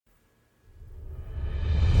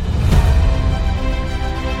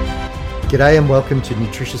G'day and welcome to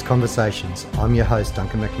Nutritious Conversations. I'm your host,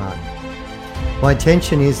 Duncan McMahon. My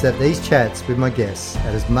intention is that these chats with my guests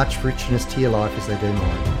add as much richness to your life as they do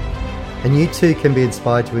mine. And you too can be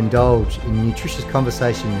inspired to indulge in nutritious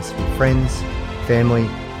conversations with friends, family,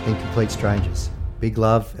 and complete strangers. Big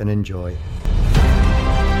love and enjoy.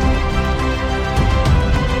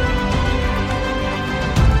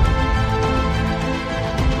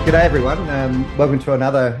 G'day everyone, welcome to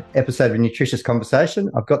another episode of Nutritious Conversation.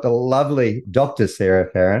 I've got the lovely Dr. Sarah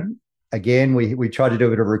Farrant. Again, we tried to do a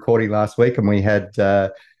bit of recording last week and we had, I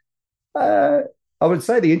would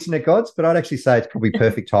say the internet gods, but I'd actually say it's probably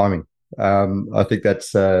perfect timing. I think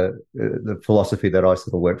that's the philosophy that I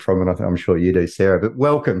sort of work from, and I'm sure you do, Sarah. But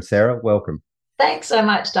welcome, Sarah, welcome. Thanks so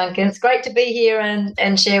much, Duncan. It's great to be here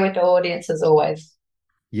and share with the audience as always.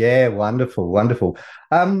 Yeah, wonderful, wonderful.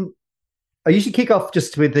 I usually kick off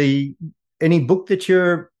just with any book that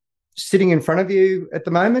you're sitting in front of you at the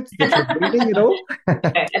moment that you're reading at all?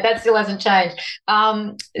 That still hasn't changed.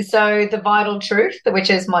 So The Vital Truth, which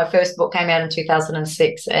is my first book, came out in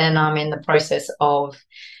 2006, and I'm in the process of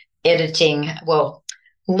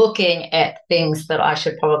looking at things that I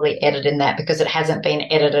should probably edit in that because it hasn't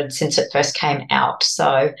been edited since it first came out.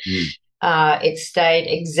 So it stayed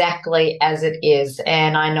exactly as it is.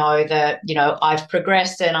 And I know that, I've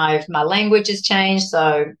progressed and my language has changed.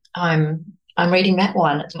 So I'm reading that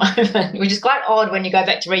one at the moment, which is quite odd when you go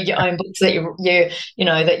back to read your own books that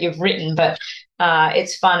that you've written. But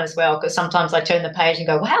it's fun as well because sometimes I turn the page and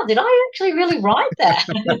go, wow, did I actually really write that?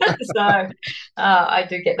 So I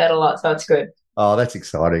do get that a lot. So it's good. Oh, that's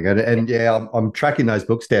exciting. And yeah, I'm tracking those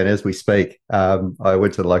books down as we speak. I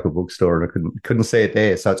went to the local bookstore and I couldn't see it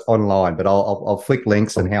there. So it's online, but I'll flick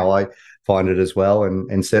links and how I find it as well.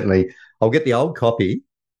 And certainly I'll get the old copy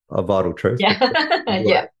of Vital Truth. Yeah.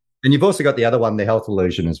 Yeah. And you've also got the other one, The Health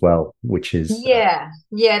Illusion as well, which is... Yeah,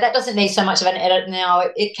 that doesn't need so much of an edit now.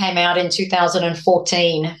 It came out in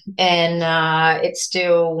 2014 and it's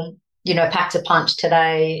still... packs a punch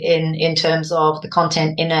today in terms of the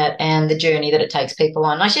content in it and the journey that it takes people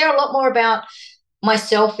on. I share a lot more about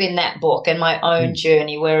myself in that book and my own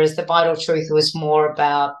journey, whereas The Vital Truth was more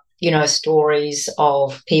about, stories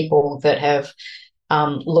of people that have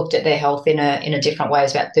looked at their health in a different way.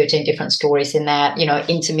 It's about 13 different stories in that,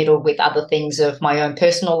 intermingled with other things of my own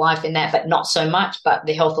personal life in that, but not so much. But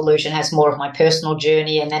The Health Illusion has more of my personal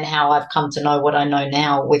journey and then how I've come to know what I know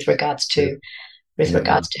now with regards to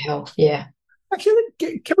health. Yeah. Actually,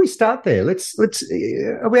 can we start there? Let's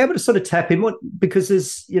are we able to sort of tap in because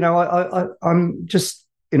there's, I'm just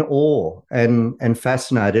in awe and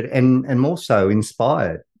fascinated and more so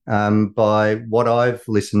inspired by what I've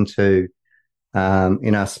listened to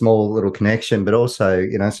in our small little connection, but also,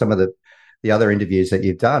 some of the other interviews that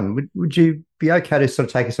you've done. Would you be okay to sort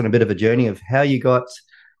of take us on a bit of a journey of how you got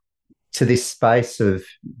to this space of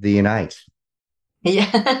the innate?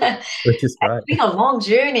 Yeah, which is great. It's been a long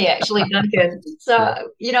journey, actually, Duncan. So,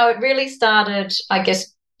 it really started, I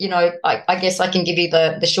guess, I guess I can give you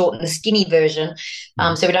the short and the skinny version,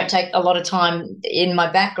 so we don't take a lot of time in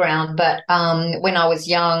my background. But when I was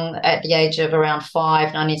young, at the age of around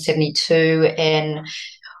 1972, and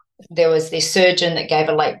there was this surgeon that gave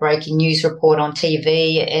a late-breaking news report on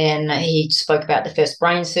TV, and he spoke about the first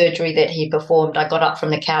brain surgery that he performed. I got up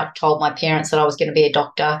from the couch, told my parents that I was going to be a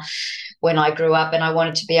doctor when I grew up, and I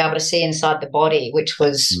wanted to be able to see inside the body, which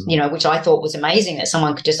was, which I thought was amazing, that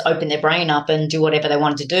someone could just open their brain up and do whatever they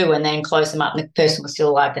wanted to do and then close them up and the person was still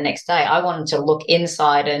alive the next day. I wanted to look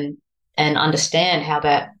inside and understand how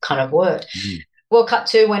that kind of worked. Well, cut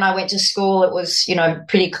to when I went to school, it was,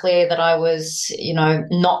 pretty clear that I was,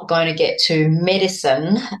 not going to get to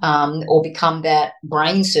medicine or become that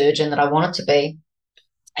brain surgeon that I wanted to be.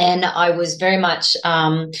 And I was very much,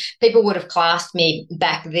 people would have classed me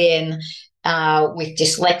back then with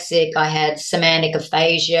dyslexic. I had semantic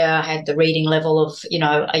aphasia. I had the reading level of,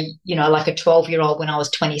 like a 12-year-old when I was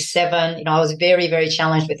 27. I was very, very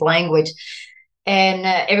challenged with language. And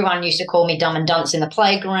everyone used to call me dumb and dunce in the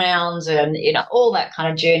playgrounds and, all that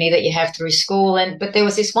kind of journey that you have through school. But there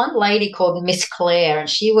was this one lady called Miss Claire, and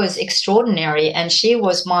she was extraordinary. And she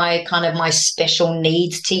was my special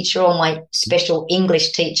needs teacher or my special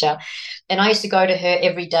English teacher. And I used to go to her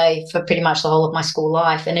every day for pretty much the whole of my school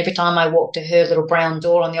life. And every time I walked to her little brown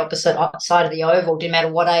door on the opposite side of the oval, didn't matter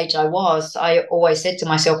what age I was, I always said to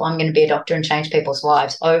myself, I'm going to be a doctor and change people's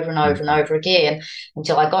lives over and over and over again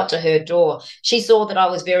until I got to her door. She saw that I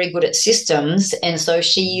was very good at systems. And so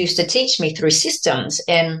she used to teach me through systems.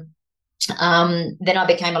 And then I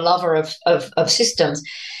became a lover of systems.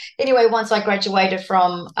 anyway, once I graduated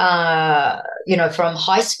from, from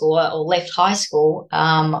high school or left high school,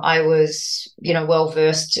 I was, well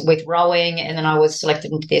versed with rowing, and then I was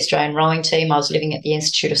selected into the Australian rowing team. I was living at the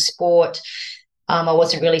Institute of Sport. I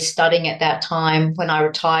wasn't really studying at that time. When I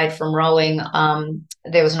retired from rowing,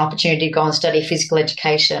 there was an opportunity to go and study physical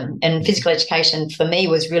education. And physical education for me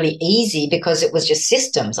was really easy because it was just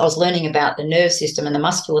systems. I was learning about the nerve system and the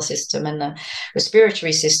muscular system and the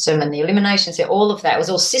respiratory system and the elimination. So all of that was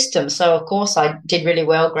all systems. So, of course, I did really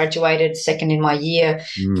well, graduated second in my year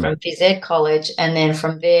from phys ed college, and then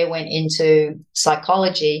from there went into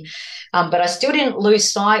psychology. But I still didn't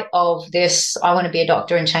lose sight of this. I want to be a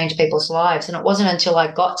doctor and change people's lives. And it wasn't until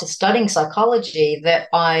I got to studying psychology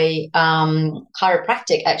that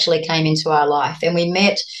chiropractic actually came into our life. And we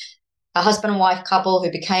met a husband and wife couple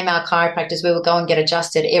who became our chiropractors. We would go and get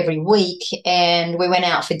adjusted every week. And we went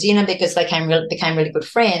out for dinner because they became really good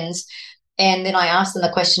friends. And then I asked them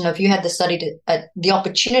the question of, you had the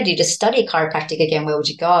opportunity to study chiropractic again, where would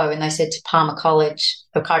you go? And they said to Palmer College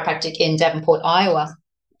of Chiropractic in Davenport, Iowa.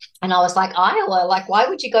 And I was like, Iowa, like, why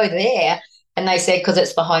would you go there? And they said, because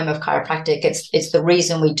it's the home of chiropractic. It's the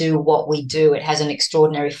reason we do what we do. It has an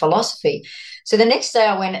extraordinary philosophy. So the next day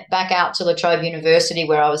I went back out to La Trobe University,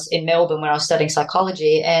 where I was in Melbourne, where I was studying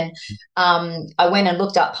psychology. And I went and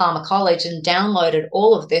looked up Palmer College and downloaded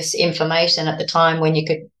all of this information at the time when you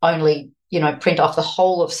could only print off the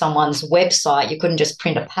whole of someone's website. You couldn't just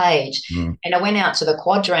print a page. And I went out to the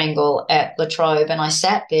quadrangle at La Trobe and I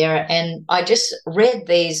sat there and I just read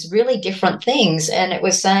these really different things. And it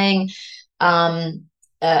was saying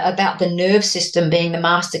about the nerve system being the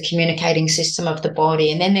master communicating system of the body.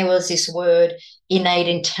 And then there was this word, innate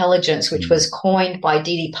intelligence, which was coined by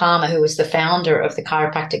Dee Palmer, who was the founder of the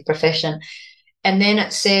chiropractic profession. And then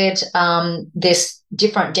it said this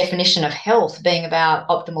different definition of health being about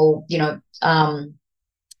optimal,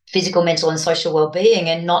 physical, mental, and social well-being,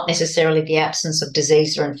 and not necessarily the absence of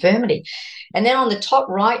disease or infirmity. And then on the top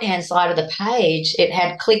right-hand side of the page, it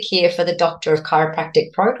had click here for the Doctor of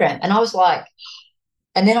Chiropractic program. And I was like,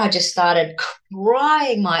 and then I just started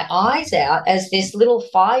crying my eyes out as this little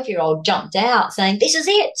 5-year-old jumped out saying, this is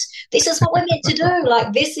it. This is what we're meant to do.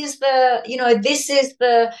 Like, this is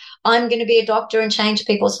the, I'm going to be a doctor and change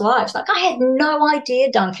people's lives. Like, I had no idea,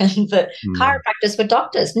 Duncan, that chiropractors were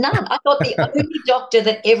doctors. None. I thought the only doctor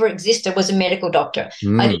that ever existed was a medical doctor.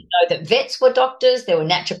 I didn't know that vets were doctors, there were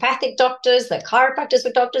naturopathic doctors, that chiropractors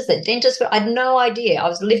were doctors, that dentists were. I had no idea. I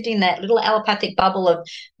was lived in that little allopathic bubble of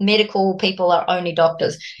medical people are only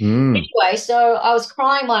doctors. Anyway, so I was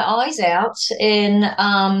crying my eyes out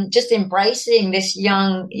and just embracing this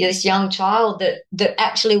young child that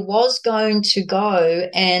actually was going to go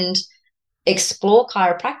and explore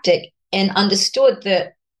chiropractic, and understood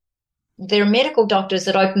that there are medical doctors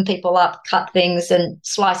that open people up, cut things and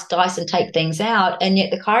slice, dice and take things out, and yet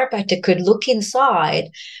the chiropractor could look inside,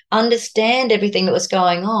 understand everything that was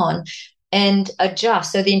going on, and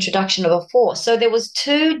adjust. So the introduction of a force. So there was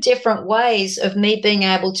 2 different ways of me being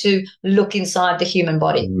able to look inside the human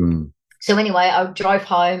body. So anyway, I drove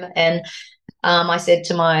home and I said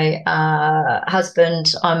to my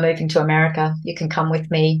husband, I'm moving to America. You can come with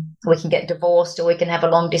me. We can get divorced or we can have a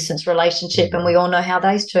long distance relationship, and we all know how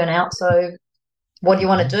those turn out. So what do you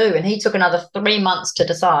want to do? And he took another 3 months to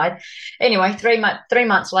decide. Anyway, 3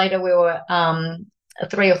 months later, we were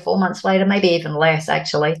 3 or 4 months later, maybe even less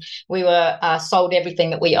actually, we were sold everything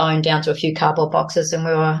that we owned down to a few cardboard boxes, and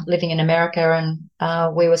we were living in America, and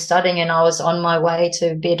we were studying, and I was on my way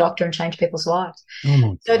to be a doctor and change people's lives.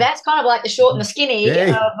 So that's kind of like the short and the skinny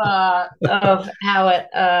of how it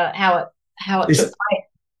took place.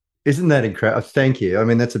 Isn't that incredible? Thank you. I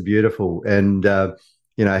mean, that's a beautiful, and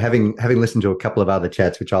having listened to a couple of other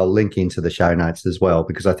chats, which I'll link into the show notes as well,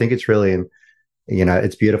 because I think it's really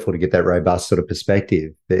it's beautiful to get that robust sort of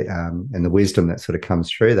perspective and the wisdom that sort of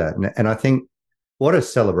comes through that. And I think what a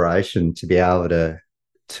celebration to be able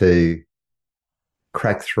to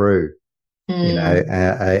crack through,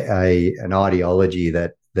 an ideology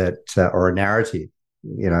that or a narrative,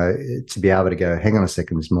 to be able to go, hang on a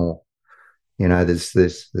second, there's more.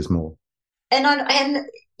 There's more. And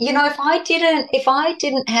if I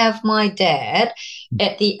didn't have my dad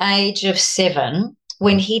at the age of 7,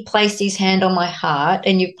 when he placed his hand on my heart,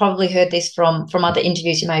 and you've probably heard this from other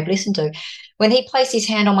interviews you may have listened to, when he placed his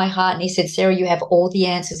hand on my heart and he said, Sarah, you have all the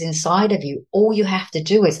answers inside of you. All you have to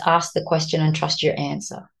do is ask the question and trust your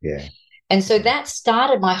answer. Yeah. And so that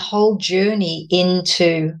started my whole journey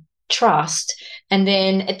into trust. And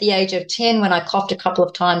then at the age of 10, when I coughed a couple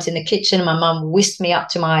of times in the kitchen, my mum whisked me up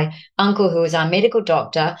to my uncle, who was our medical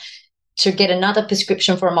doctor, to get another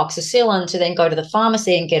prescription for amoxicillin, to then go to the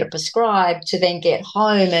pharmacy and get it prescribed, to then get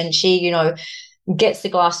home. And she, gets the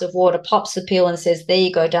glass of water, pops the pill and says, there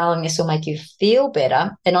you go, darling, this will make you feel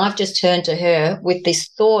better. And I've just turned to her with this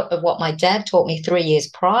thought of what my dad taught me 3 years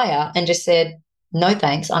prior and just said, no,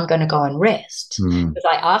 thanks, I'm going to go and rest. Because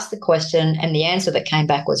I asked the question and the answer that came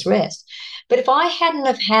back was rest. But if I hadn't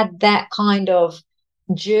have had that kind of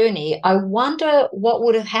journey, I wonder what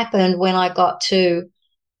would have happened when I got to,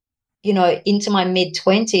 into my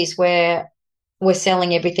mid-20s, where we're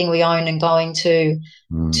selling everything we own and going to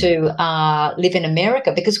live in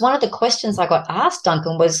America. Because one of the questions I got asked,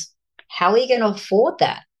 Duncan, was, how are you going to afford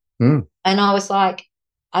that? And I was like,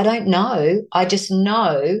 I don't know. I just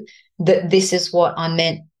know that this is what I'm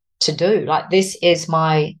meant to do. Like, this is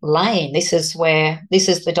my lane. This is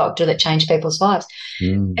the doctor that changed people's lives.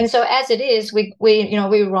 And so as it is, we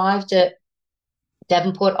arrived at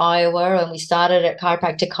Davenport, Iowa, and we started at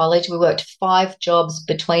chiropractic college. We worked 5 jobs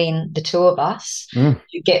between the two of us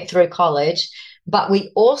to get through college. But we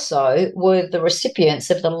also were the recipients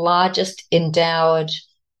of the largest endowed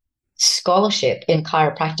scholarship in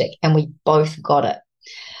chiropractic, and we both got it.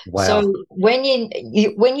 Wow. So when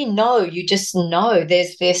you just know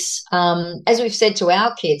there's this, as we've said to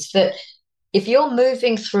our kids, that if you're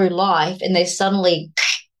moving through life and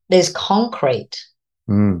there's concrete,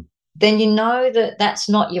 then you know that that's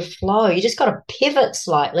not your flow. You just got to pivot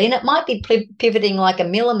slightly, and it might be pivoting like a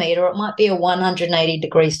millimeter, or it might be a 180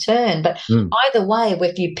 degrees turn. But either way,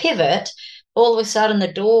 if you pivot, all of a sudden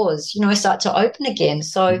the doors, start to open again.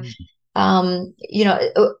 So,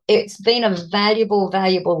 it's been a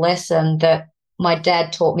valuable lesson that my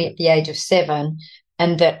dad taught me at the age of 7,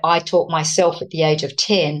 and that I taught myself at the age of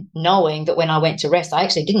 10, knowing that when I went to rest, I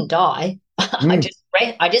actually didn't die.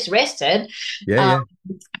 I just rested.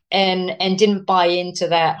 And didn't buy into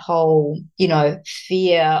that whole,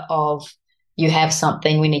 fear of, you have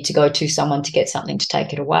something, we need to go to someone to get something to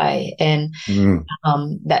take it away. And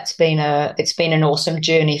it's been an awesome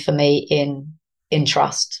journey for me in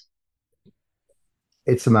trust.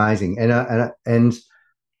 It's amazing. And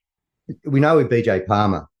we know with BJ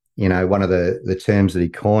Palmer, one of the terms that he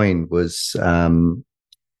coined was, and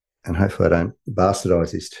hopefully I don't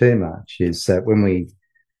bastardize this too much, is that when we,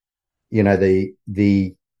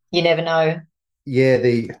 the you never know. Yeah,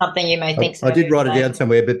 something you may think. I did write it down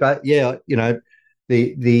somewhere, but yeah,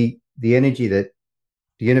 the energy, that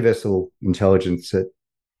the universal intelligence that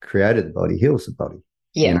created the body heals the body.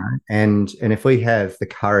 Yeah, and if we have the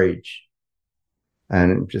courage,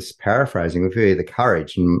 and just paraphrasing, if we have the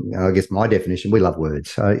courage, and I guess my definition, we love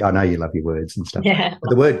words. I know you love your words and stuff. Yeah. But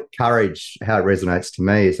the word courage, how it resonates to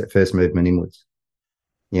me, is that first movement inwards.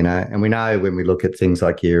 And we know when we look at things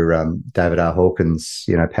like your David R. Hawkins,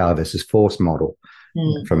 power versus force model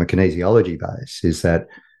from a kinesiology base, is that,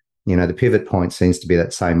 the pivot point seems to be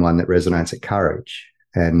that same one that resonates at courage,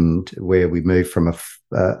 and where we move from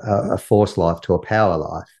a force life to a power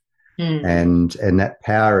life. And that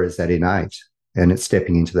power is that innate, and it's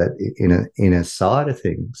stepping into that inner side of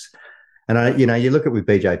things. And you look at with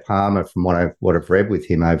BJ Palmer, from what I've read with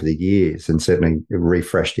him over the years, and certainly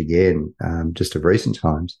refreshed again just of recent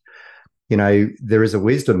times, there is a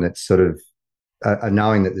wisdom that's sort of a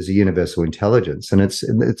knowing that there's a universal intelligence, and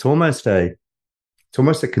it's almost a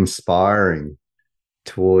conspiring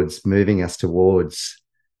towards moving us towards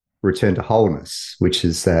return to wholeness, which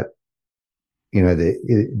is that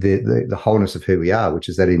the wholeness of who we are, which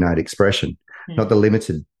is that innate expression, not the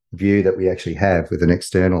limited view that we actually have with an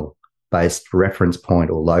external based reference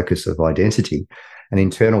point or locus of identity, an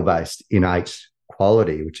internal based innate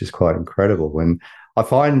quality, which is quite incredible. And I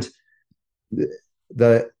find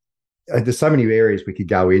there's so many areas we could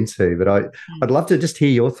go into, but I'd love to just hear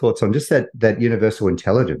your thoughts on just that universal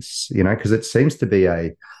intelligence, because it seems to be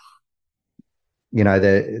there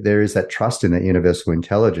is that trust in that universal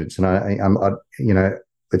intelligence. And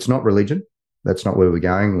it's not religion. That's not where we're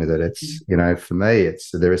going with it. It's, for me,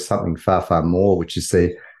 there is something far, far more, which is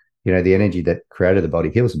the energy that created the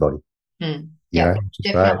body heals the body. Yeah,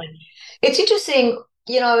 definitely. Great. It's interesting,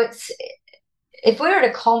 if we're at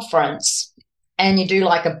a conference and you do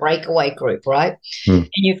like a breakaway group, right? And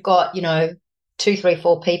you've got, 2, 3,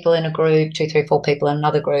 4 people in a group, 2, 3, 4 people in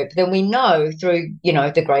another group, then we know through,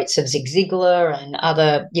 the greats of Zig Ziglar and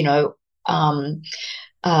other,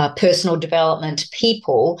 personal development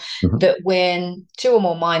people, that when 2 or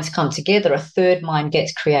more minds come together, a third mind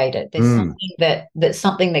gets created. There's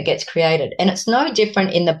something that gets created, and it's no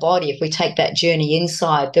different in the body. If we take that journey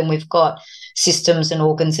inside, then we've got systems and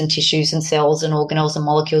organs and tissues and cells and organelles and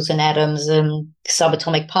molecules and atoms and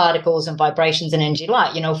subatomic particles and vibrations and energy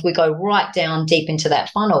light. If we go right down deep into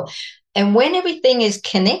that funnel, And when everything is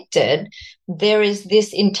connected, there is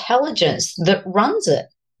this intelligence that runs it.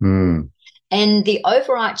 Mm. And the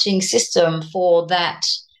overarching system for that,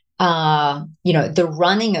 the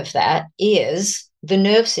running of that is the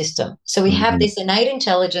nerve system. So we have this innate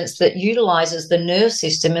intelligence that utilizes the nerve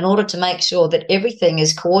system in order to make sure that everything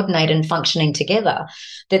is coordinated and functioning together,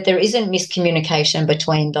 that there isn't miscommunication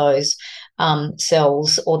between those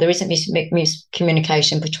cells, or there isn't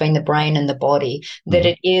miscommunication between the brain and the body, that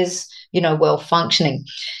it is, well functioning.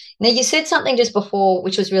 Now, you said something just before,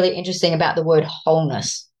 which was really interesting, about the word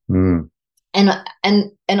wholeness. Mm. And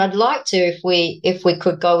I'd like to, if we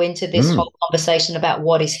could go into this whole conversation about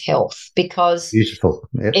what is health, because beautiful.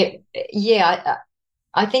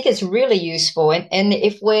 I think it's really useful. And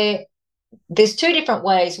if there's two different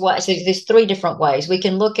ways. Well, actually, there's three different ways. We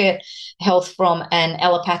can look at health from an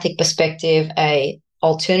allopathic perspective, a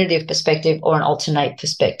alternative perspective, or an alternate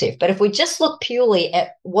perspective. But if we just look purely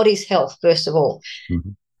at what is health, first of all.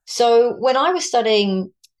 So when I was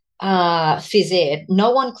studying phys ed,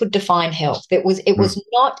 no one could define health. It was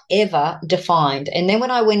not ever defined. And then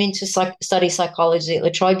when I went into study psychology at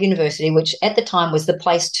La Trobe University, which at the time was the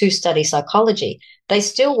place to study psychology, they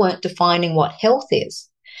still weren't defining what health is.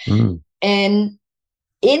 And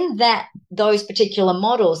in those particular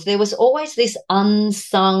models, there was always this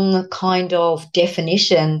unsung kind of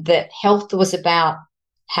definition that health was about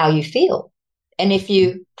how you feel. And if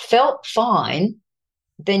you felt fine,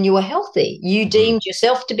 then you were healthy. You deemed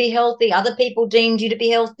yourself to be healthy. Other people deemed you to be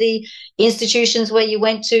healthy. Institutions where you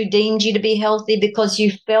went to deemed you to be healthy because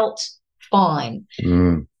you felt fine.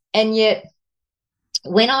 And yet,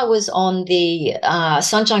 when I was on the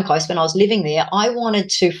Sunshine Coast, when I was living there, I wanted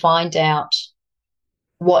to find out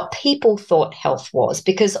what people thought health was,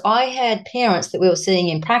 because I had parents that we were seeing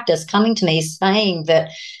in practice coming to me saying that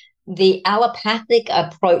the allopathic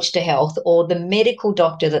approach to health, or the medical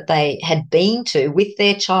doctor that they had been to with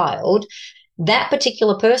their child, that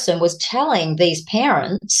particular person was telling these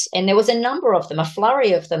parents, and there was a number of them, a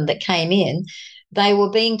flurry of them that came in, they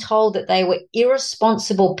were being told that they were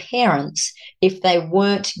irresponsible parents if they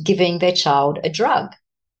weren't giving their child a drug.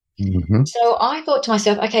 So I thought to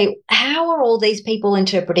myself, okay, how are all these people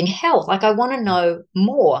interpreting health? Like, I want to know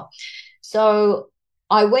more. So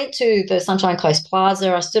I went to the Sunshine Coast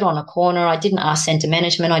Plaza. I stood on a corner. I didn't ask centre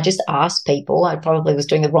management. I just asked people. I probably was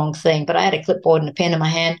doing the wrong thing, but I had a clipboard and a pen in my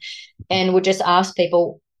hand and would just ask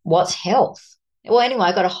people, what's health? Well, anyway,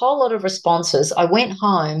 I got a whole lot of responses. I went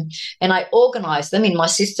home and I organized them in my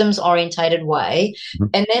systems-orientated way.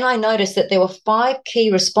 And then I noticed that there were 5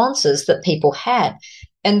 key responses that people had.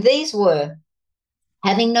 And these were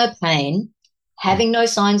having no pain, having no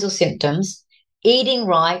signs or symptoms, eating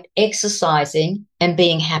right, exercising, and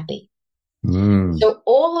being happy. So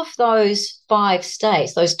all of those 5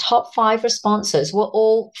 states, those top 5 responses, were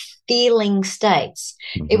all feeling states.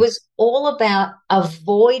 It was all about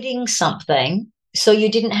avoiding something so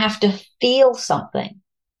you didn't have to feel something.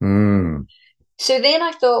 So then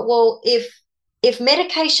I thought, well, if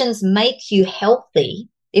medications make you healthy,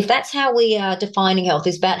 if that's how we are defining health,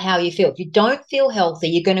 is about how you feel. If you don't feel healthy,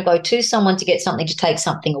 you're going to go to someone to get something to take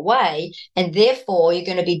something away, and therefore you're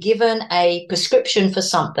going to be given a prescription for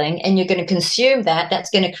something, and you're going to consume that. That's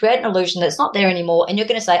going to create an illusion that's not there anymore, and you're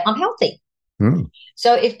going to say, I'm healthy.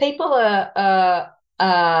 So if people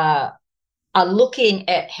are looking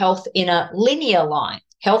at health in a linear line,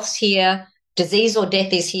 health's here, disease or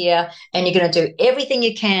death is here, and you're going to do everything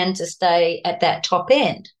you can to stay at that top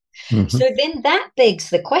end. So then that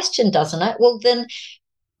begs the question, doesn't it? Well, then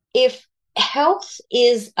if health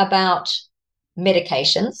is about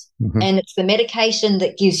medications and it's the medication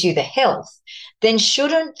that gives you the health, then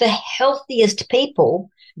shouldn't the healthiest people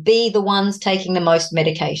be the ones taking the most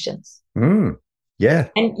medications? Yeah.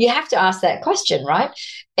 And you have to ask that question, right?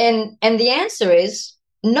 And the answer is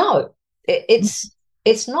no,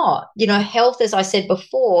 it's not. Health, as I said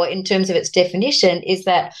before, in terms of its definition, is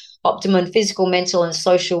that optimum physical, mental, and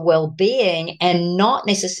social well-being, and not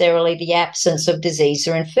necessarily the absence of disease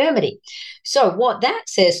or infirmity. So what that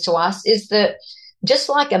says to us is that just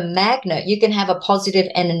like a magnet, you can have a positive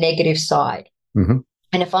and a negative side. And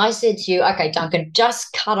if I said to you, okay, Duncan,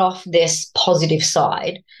 just cut off this positive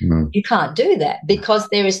side, you can't do that, because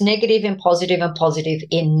there is negative in positive and positive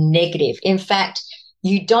in negative. In fact,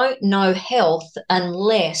 you don't know health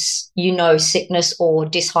unless you know sickness or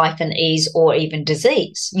dis-ease or even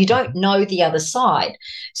disease. You don't know the other side.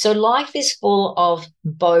 So life is full of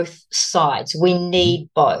both sides. We need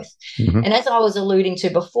both. And as I was alluding to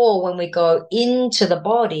before, when we go into the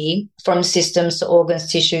body, from systems to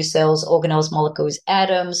organs, tissues, cells, organelles, molecules,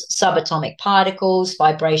 atoms, subatomic particles,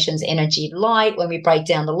 vibrations, energy, light, when we break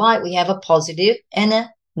down the light, we have a positive and a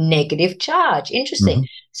negative charge. Interesting.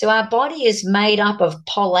 Mm-hmm. So our body is made up of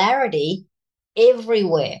polarity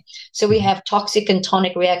everywhere. So we have toxic and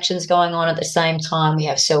tonic reactions going on at the same time. We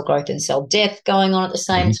have cell growth and cell death going on at the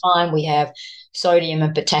same time. We have sodium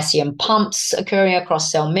and potassium pumps occurring across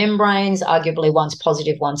cell membranes, arguably one's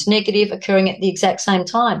positive, one's negative, occurring at the exact same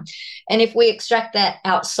time. And if we extract that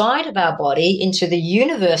outside of our body into the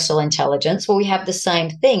universal intelligence, well, we have the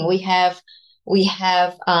same thing. We have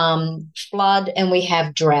flood and we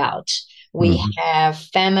have drought. We have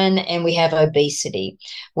famine and we have obesity.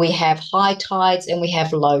 We have high tides and we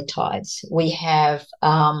have low tides. We have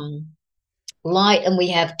light and we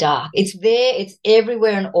have dark. It's there, it's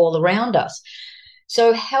everywhere and all around us.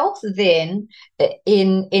 So health then,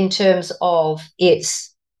 in terms of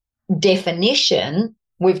its definition,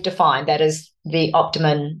 we've defined that as the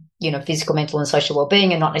optimum, physical, mental, and social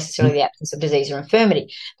well-being, and not necessarily the absence of disease or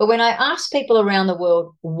infirmity. But when I ask people around the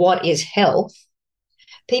world, what is health?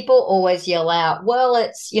 People always yell out, well,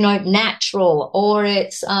 it's, natural, or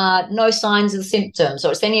it's no signs of symptoms,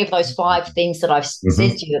 or it's any of those 5 things that I've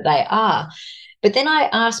said to you that they are. But then I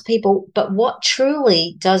ask people, but what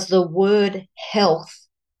truly does the word health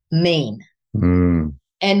mean?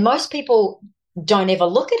 And most people don't ever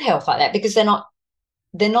look at health like that, because they're not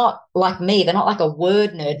like me. They're not like a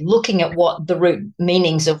word nerd looking at what the root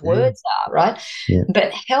meanings of words are, right? Yeah.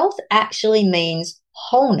 But health actually means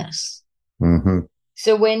wholeness.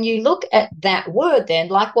 So when you look at that word, then,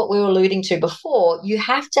 like what we were alluding to before, you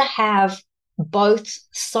have to have both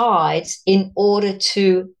sides in order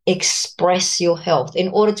to express your health. In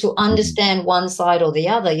order to understand one side or the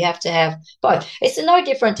other, you have to have both. It's no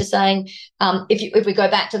different to saying, if we go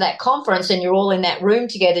back to that conference and you're all in that room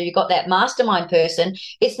together, you've got that mastermind person,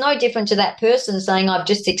 it's no different to that person saying, I've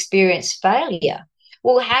just experienced failure.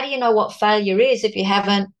 Well, how do you know what failure is if you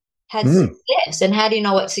haven't had success? And how do you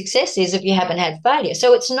know what success is if you haven't had failure?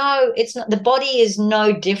 So it's not, the body is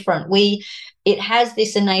no different. It has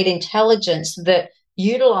this innate intelligence that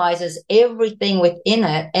utilizes everything within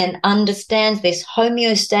it and understands this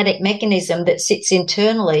homeostatic mechanism that sits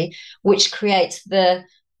internally, which creates the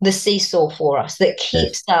seesaw for us, that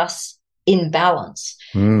keeps us in balance.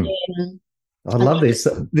 I love this.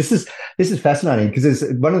 This is fascinating, because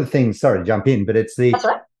it's one of the things, sorry to jump in, but it's that's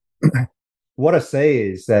right. What I see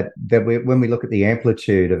is that when we look at the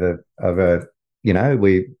amplitude of a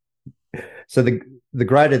the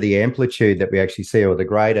greater the amplitude that we actually see, or the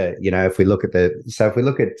greater, if we look at the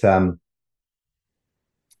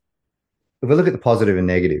positive and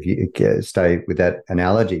negative, you stay with that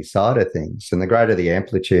analogy side of things, and the greater the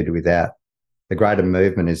amplitude without, the greater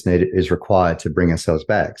movement is required to bring ourselves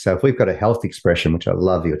back. So if we've got a health expression, which I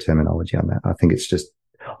love your terminology on that, I think it's just,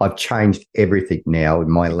 I've changed everything now in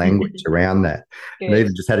my language around that. And I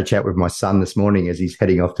even just had a chat with my son this morning as he's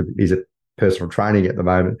heading off he's at personal training at the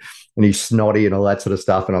moment, and he's snotty and all that sort of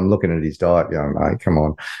stuff. And I'm looking at his diet going, mate, come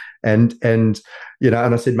on. And and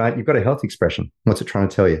I said, mate, you've got a health expression. What's it trying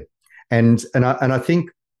to tell you? And I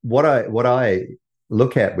think what I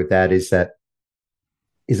look at with that is that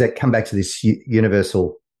come back to this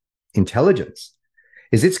universal intelligence.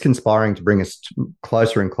 Is it's conspiring to bring us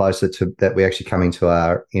closer and closer to that we actually come into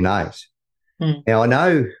our innate. Now, I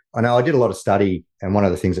know I did a lot of study, and one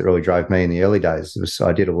of the things that really drove me in the early days was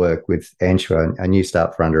I did a work with Anshua, a New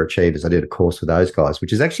Start for Underachievers. I did a course with those guys,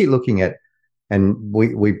 which is actually looking at, and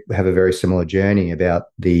we have a very similar journey about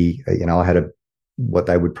I had what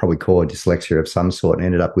they would probably call a dyslexia of some sort, and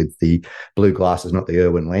ended up with the blue glasses, not the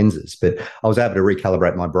Irwin lenses. But I was able to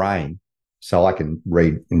recalibrate my brain so I can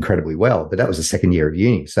read incredibly well. But that was the second year of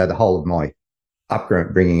uni. So the whole of my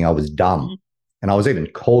upbringing, I was dumb. And I was even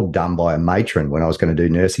called dumb by a matron when I was going to do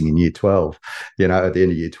nursing in year 12, at the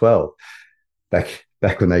end of year 12, back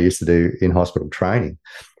when they used to do in-hospital training.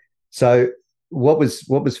 So what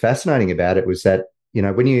was fascinating about it was that,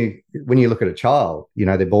 when you look at a child,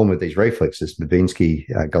 they're born with these reflexes, Babinski,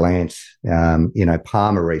 Galant,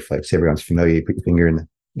 Palmer reflex. Everyone's familiar. You put your finger in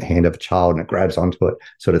the hand of a child and it grabs onto it,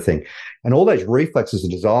 sort of thing. And all those reflexes are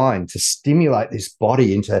designed to stimulate this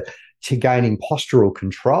body into gaining postural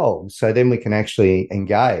control, so then we can actually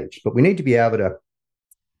engage. But we need to be able to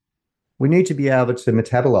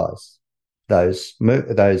metabolize those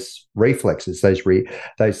reflexes,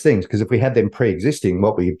 those things, because if we had them pre-existing,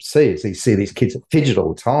 what we see is these kids fidget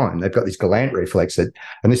all the time. They've got this Galant reflex, and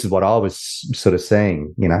this is what I was sort of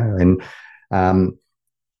seeing, and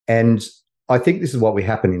I think this is what we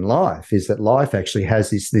happen in life, is that life actually has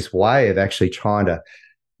this way of actually trying to,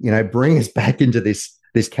 bring us back into this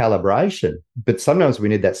calibration. But sometimes we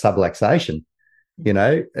need that subluxation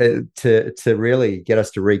to really get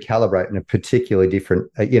us to recalibrate in a particularly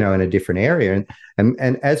different, in a different area.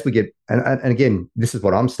 And as we get, and again, this is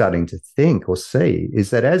what I'm starting to think or see, is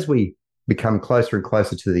that as we become closer and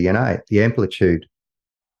closer to the innate, the amplitude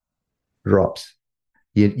drops.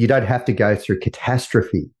 You don't have to go through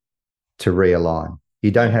catastrophe to realign.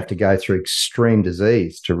 You don't have to go through extreme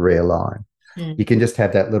disease to realign. You can just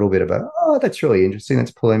have that little bit of oh, that's really interesting.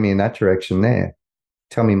 That's pulling me in that direction there.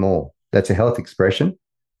 Tell me more. That's a health expression.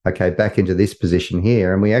 Okay, back into this position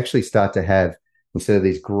here. And we actually start to have, instead of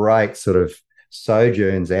these great sort of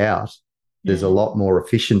sojourns out, there's a lot more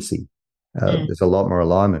efficiency. There's a lot more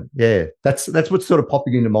alignment. Yeah, that's what's sort of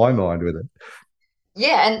popping into my mind with it.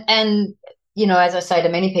 Yeah, and as I say to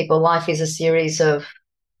many people, life is a series of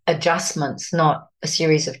adjustments, not a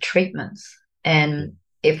series of treatments. And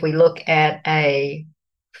if we look at a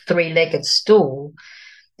three-legged stool,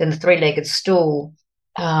 then the three-legged stool,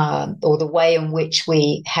 or the way in which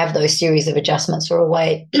we have those series of adjustments, or a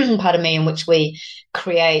way, pardon me, in which we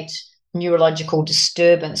create neurological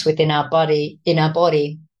disturbance within our body,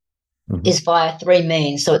 is via three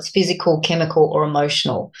means. So it's physical, chemical, or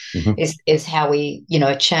emotional, is how we,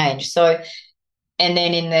 change. So, and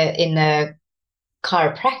then in the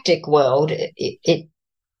chiropractic world,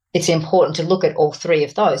 it's important to look at all three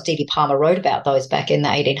of those. D.D. Palmer wrote about those back in the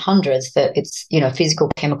 1800s, that it's, physical,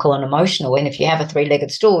 chemical, and emotional. And if you have a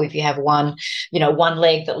three-legged stool, if you have one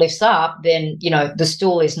leg that lifts up, then, the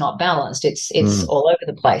stool is not balanced. It's all over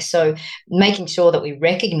the place. So making sure that we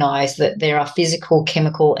recognize that there are physical,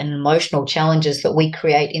 chemical, and emotional challenges that we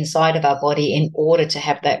create inside of our body in order to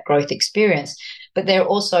have that growth experience. But there are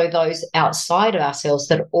also those outside of ourselves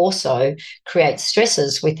that also create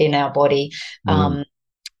stresses within our body,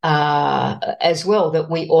 as well, that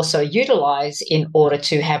we also utilize in order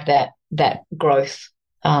to have that growth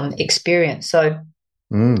experience. So,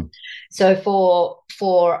 so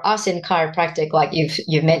for us in chiropractic, like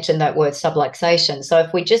you've mentioned that word subluxation. So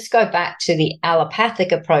if we just go back to the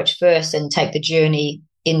allopathic approach first and take the journey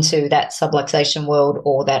into that subluxation world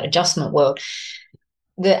or that adjustment world.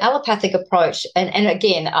 The allopathic approach, and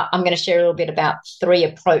again, I'm going to share a little bit about three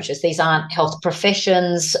approaches. These aren't health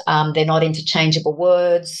professions. They're not interchangeable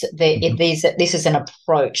words. This is an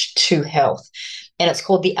approach to health, and it's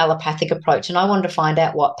called the allopathic approach. And I wanted to find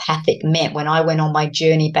out what pathic meant when I went on my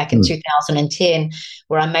journey back in 2010,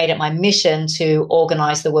 where I made it my mission to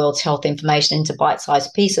organize the world's health information into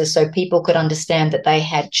bite-sized pieces so people could understand that they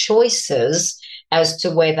had choices as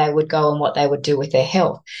to where they would go and what they would do with their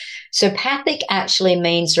health. So pathic actually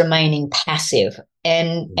means remaining passive.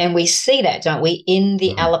 And we see that, don't we, in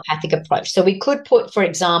the allopathic approach. So we could put, for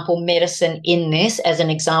example, medicine in this as an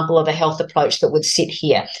example of a health approach that would sit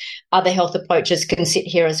here. Other health approaches can sit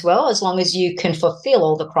here as well, as long as you can fulfill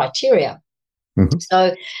all the criteria.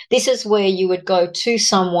 So this is where you would go to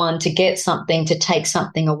someone to get something, to take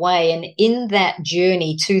something away. And in that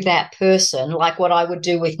journey to that person, like what I would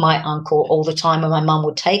do with my uncle all the time when my mum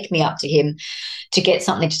would take me up to him to get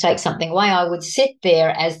something, to take something away, I would sit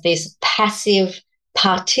there as this passive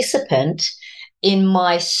participant in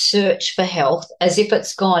my search for health, as if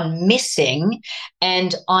it's gone missing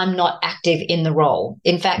and I'm not active in the role.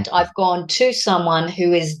 In fact, I've gone to someone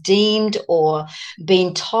who is deemed or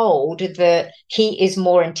been told that he is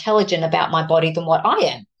more intelligent about my body than what I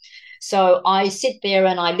am. So I sit there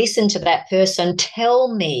and I listen to that person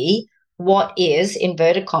tell me what is,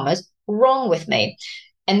 inverted commas, wrong with me.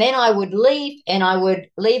 And then I would leave, and I would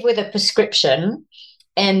leave with a prescription.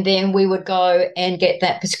 And then we would go and get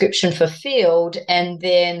that prescription fulfilled. And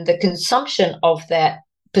then the consumption of that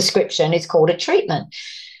prescription is called a treatment.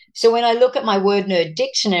 So when I look at my word nerd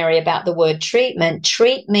dictionary about the word treatment,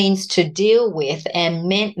 treat means to deal with, and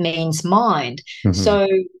ment means mind. So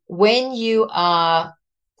when you are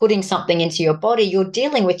putting something into your body, you're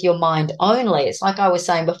dealing with your mind only. It's like I was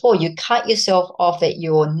saying before, you cut yourself off at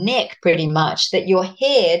your neck pretty much, that your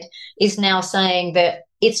head is now saying that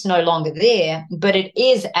it's no longer there, but it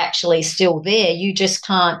is actually still there. You just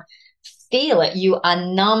can't feel it. You are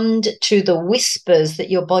numbed to the whispers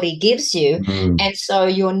that your body gives you. And so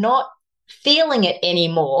you're not feeling it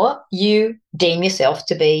anymore. You deem yourself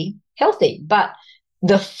to be healthy. But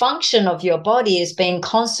the function of your body is being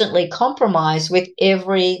constantly compromised with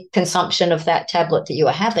every consumption of that tablet that you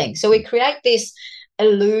are having. So we create this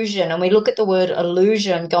illusion, and we look at the word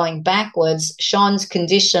illusion going backwards, Sean's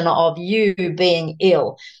condition of you being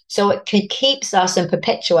ill. So it keeps us and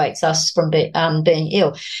perpetuates us from being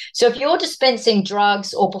ill. So if you're dispensing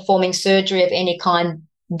drugs or performing surgery of any kind,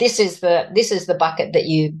 this is the bucket that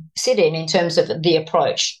you sit in terms of the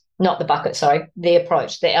approach, not the bucket, sorry, the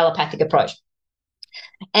approach, the allopathic approach.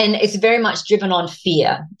 And it's very much driven on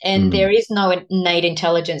fear. And there is no innate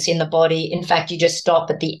intelligence in the body. In fact, you just stop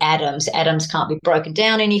at the atoms. Atoms can't be broken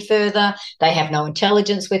down any further. They have no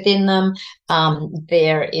intelligence within them.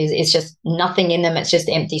 It's just nothing in them. It's just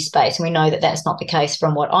empty space. And we know that that's not the case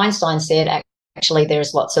from what Einstein said. Actually,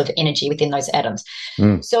 there's lots of energy within those atoms.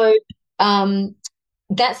 So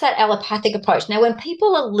that's that allopathic approach. Now, when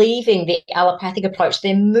people are leaving the allopathic approach,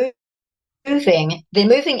 they're moving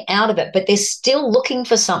out of it, but they're still looking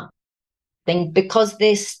for something because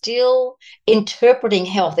they're still interpreting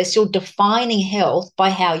health. They're still defining health by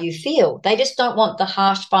how you feel. They just don't want the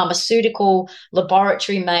harsh pharmaceutical,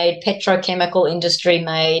 laboratory-made, petrochemical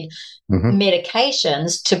industry-made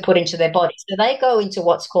medications to put into their body. So they go into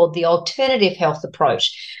what's called the alternative health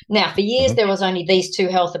approach. Now, for years, there was only these two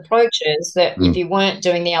health approaches that if you weren't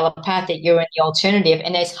doing the allopathic, you're in the alternative.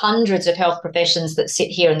 And there's hundreds of health professions that sit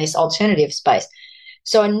here in this alternative space.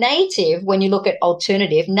 So a native, when you look at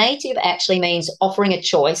alternative, native actually means offering a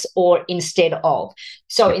choice or instead of.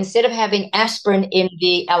 So instead of having aspirin in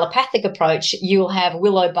the allopathic approach, you'll have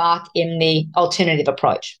willow bark in the alternative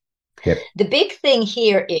approach. Yep. The big thing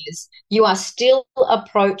here is you are still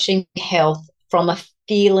approaching health from a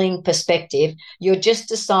feeling perspective. You're just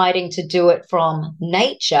deciding to do it from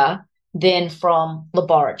nature than from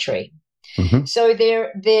laboratory. So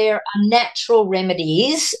there are natural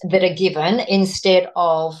remedies that are given instead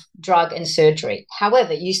of drug and surgery.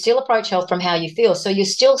 However, you still approach health from how you feel. So you're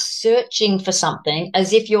still searching for something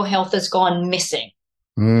as if your health has gone missing.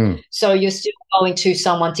 So you're still going to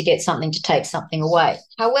someone to get something, to take something away.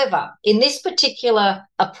 However, in this particular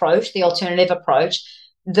approach, the alternative approach,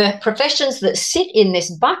 the professions that sit in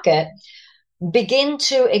this bucket begin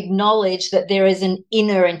to acknowledge that there is an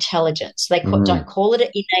inner intelligence. They don't call it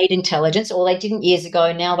an innate intelligence, or they didn't years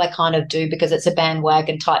ago. Now they kind of do because it's a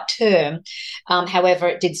bandwagon type term. However,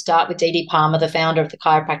 it did start with D.D. Palmer, the founder of the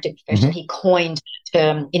chiropractic profession. He coined the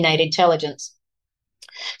term innate intelligence.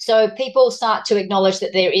 So people start to acknowledge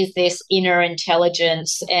that there is this inner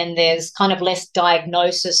intelligence, and there's kind of less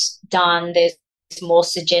diagnosis done. There's more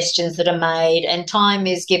suggestions that are made, and time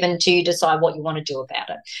is given to decide what you want to do about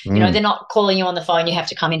it. You know, they're not calling you on the phone, you have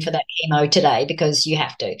to come in for that chemo today because you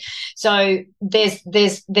have to. So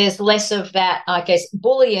there's less of that, I guess,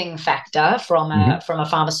 bullying factor from a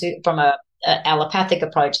pharmaceutical, from a allopathic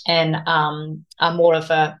approach, and more of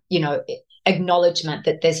a, you know, acknowledgement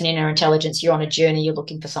that there's an inner intelligence. You're on a journey, you're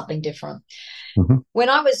looking for something different. When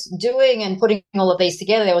I was doing and putting all of these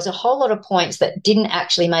together, there was a whole lot of points that didn't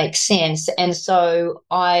actually make sense. And so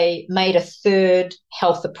I made a third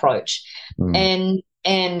health approach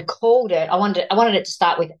and called it, I wanted it to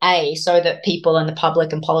start with A, so that people and the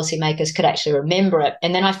public and policymakers could actually remember it.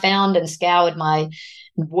 And then I found and scoured my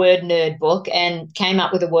word nerd book and came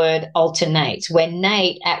up with the word alternate, where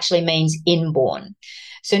nate actually means inborn.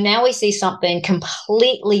 So now we see something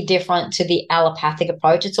completely different to the allopathic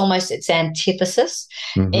approach. It's almost its antithesis.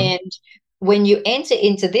 And when you enter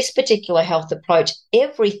into this particular health approach,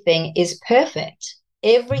 everything is perfect.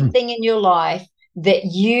 Everything in your life that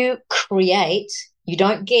you create, you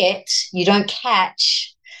don't get, you don't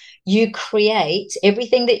catch, you create.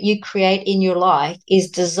 Everything that you create in your life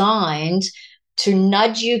is designed to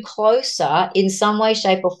nudge you closer in some way,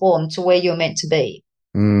 shape, or form to where you're meant to be.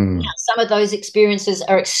 Now, some of those experiences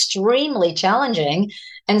are extremely challenging,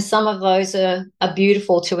 and some of those are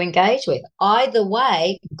beautiful to engage with. Either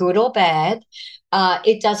way, good or bad,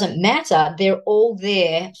 it doesn't matter. They're all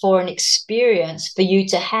there for an experience for you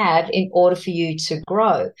to have in order for you to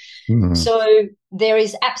grow. So there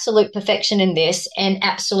is absolute perfection in this, and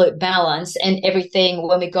absolute balance, and everything.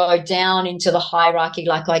 When we go down into the hierarchy,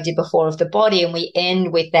 like I did before, of the body, and we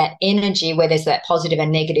end with that energy where there's that positive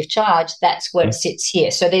and negative charge, that's where it sits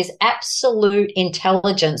here. So there's absolute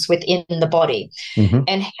intelligence within the body.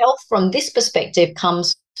 And health from this perspective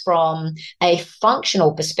comes from a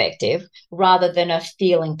functional perspective rather than a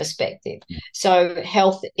feeling perspective. So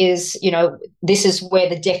health is, you know, this is where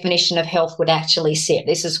the definition of health would actually sit.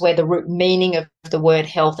 This is where the root meaning of the word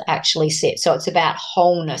health actually sits. So it's about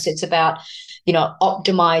wholeness. It's about, you know,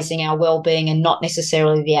 optimizing our well-being, and not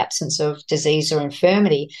necessarily the absence of disease or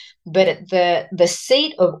infirmity. But the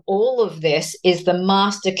seat of all of this is the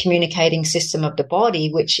master communicating system of the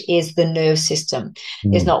body, which is the nerve system.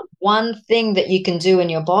 There's not one thing that you can do in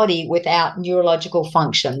your body without neurological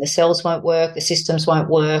function. The cells won't work, the systems won't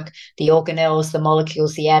work, the organelles, the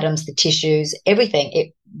molecules, the atoms, the tissues,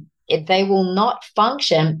 everything. They will not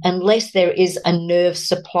function unless there is a nerve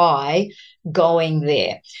supply going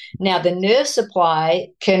there. Now, the nerve supply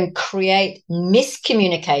can create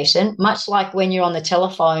miscommunication, much like when you're on the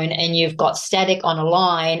telephone and you've got static on a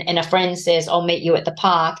line and a friend says, I'll meet you at the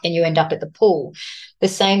park, and you end up at the pool. The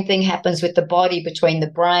same thing happens with the body, between the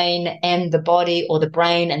brain and the body, or the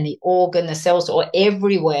brain and the organ, the cells, or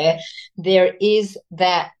everywhere. There is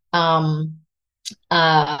that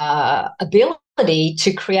ability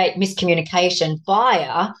to create miscommunication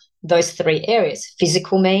via those three areas: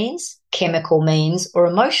 physical means, chemical means, or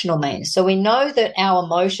emotional means. So we know that our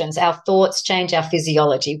emotions, our thoughts change our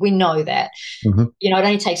physiology. We know that. Mm-hmm. It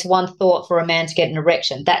only takes one thought for a man to get an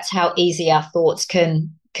erection. That's how easy our thoughts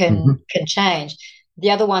can change. The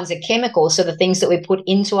other ones are chemical. So the things that we put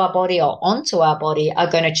into our body or onto our body are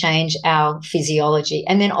going to change our physiology.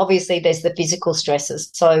 And then obviously there's the physical stresses.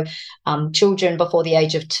 So children before the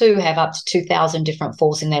age of 2 have up to 2,000 different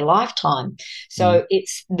falls in their lifetime. So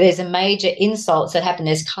there's a major insults that happen.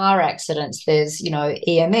 There's car accidents, there's,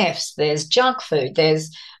 EMFs, there's junk food, there's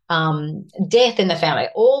death in the family,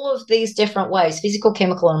 all of these different ways, physical,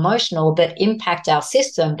 chemical, and emotional, that impact our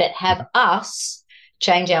system, that have us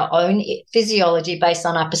change our own physiology based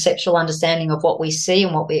on our perceptual understanding of what we see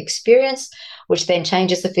and what we experience, which then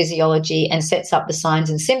changes the physiology and sets up the signs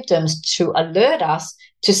and symptoms to alert us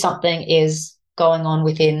to something is going on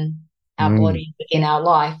within our body, within our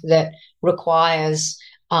life, that requires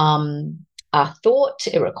a thought,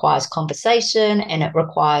 it requires conversation, and it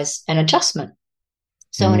requires an adjustment.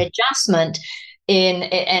 So an adjustment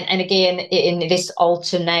and again, in this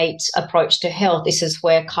alternate approach to health, this is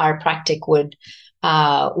where chiropractic would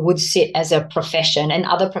sit as a profession, and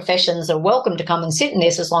other professions are welcome to come and sit in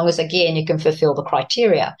this, as long as, again, you can fulfill the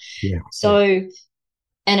criteria. So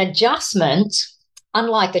an adjustment,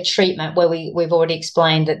 unlike a treatment where we've already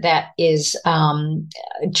explained that is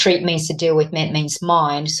treat means to deal with, ment means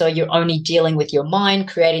mind. So you're only dealing with your mind,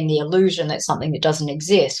 creating the illusion that something that doesn't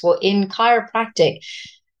exist. Well, in chiropractic,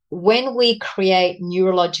 when we create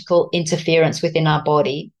neurological interference within our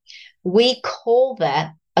body, we call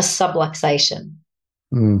that a subluxation.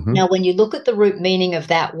 Now, when you look at the root meaning of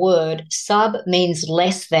that word, sub means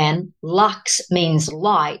less than, lux means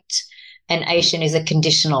light, and ation is a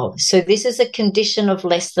conditional. So this is a condition of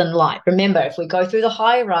less than light. Remember, if we go through the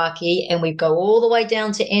hierarchy and we go all the way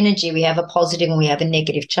down to energy, we have a positive and we have a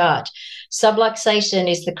negative charge.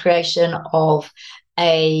 Subluxation is the creation of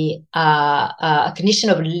a condition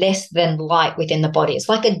of less than light within the body. It's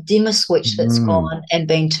like a dimmer switch that's gone and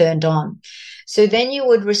been turned on. So then you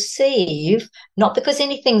would receive, not because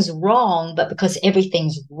anything's wrong, but because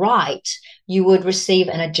everything's right, you would receive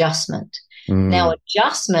an adjustment. Now,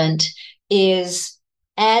 adjustment is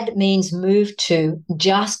add means move to,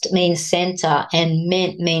 just means center, and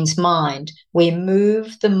ment means mind. We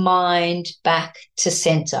move the mind back to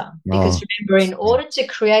center. Because remember, in order to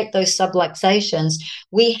create those subluxations,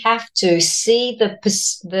 we have to see the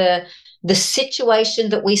situation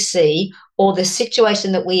that we see, or the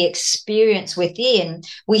situation that we experience within.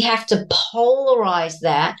 We have to polarize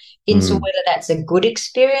that into whether that's a good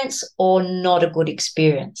experience or not a good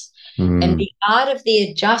experience. And the art of the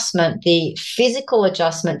adjustment, the physical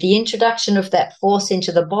adjustment, the introduction of that force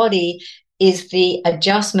into the body, is the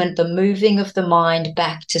adjustment, the moving of the mind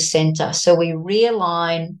back to center. So we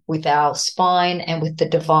realign with our spine and with the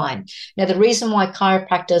divine. Now, the reason why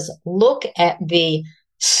chiropractors look at the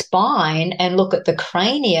spine and look at the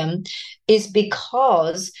cranium is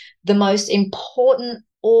because the most important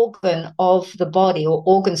organ of the body, or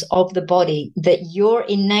organs of the body, that your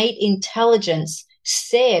innate intelligence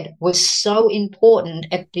said was so important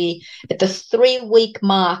at the 3-week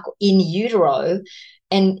mark in utero,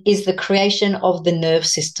 and is the creation of the nerve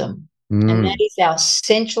system. And that is our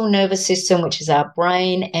central nervous system, which is our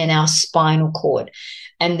brain and our spinal cord.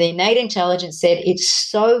 And the innate intelligence said it's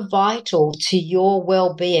so vital to your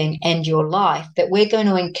well-being and your life that we're going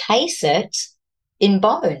to encase it in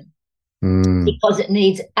bone because it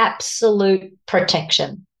needs absolute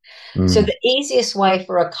protection. So the easiest way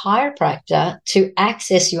for a chiropractor to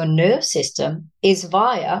access your nerve system is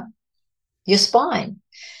via your spine.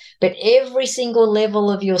 But every single level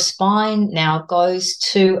of your spine now goes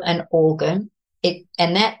to an organ,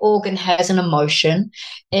 and that organ has an emotion,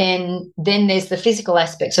 and then there's the physical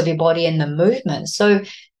aspects of your body and the movement. So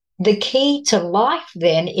the key to life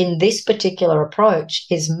then in this particular approach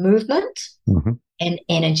is movement and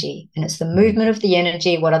energy. And it's the movement of the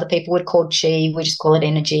energy, what other people would call chi, we just call it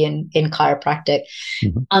energy in chiropractic,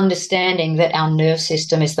 understanding that our nerve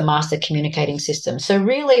system is the master communicating system. So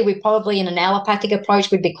really, we probably, in an allopathic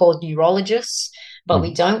approach, would be called neurologists. but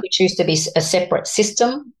we don't. We choose to be a separate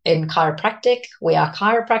system in chiropractic. We are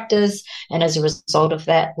chiropractors, and as a result of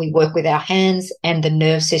that, we work with our hands and the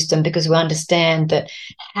nerve system because we understand that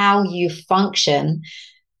how you function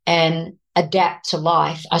and adapt to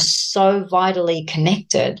life are so vitally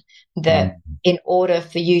connected that in order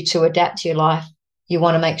for you to adapt to your life, you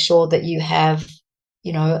want to make sure that you have,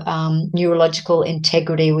 neurological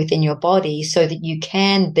integrity within your body so that you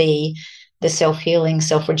can be the self-healing,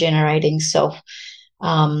 self-regenerating,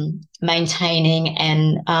 self-maintaining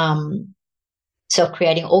and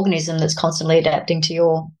self-creating organism that's constantly adapting to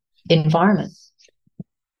your environment.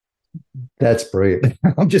 That's brilliant.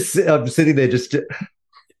 I'm sitting there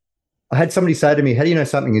I had somebody say to me, how do you know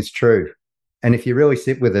something is true? And if you really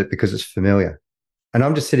sit with it because it's familiar. And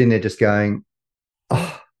I'm just sitting there just going,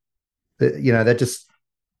 that just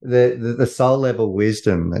the soul level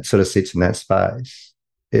wisdom that sort of sits in that space.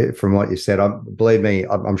 From what you said, believe me,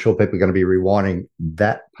 I'm sure people are going to be rewinding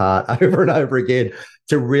that part over and over again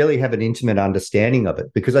to really have an intimate understanding of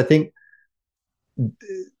it. Because I think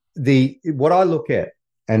what I look at,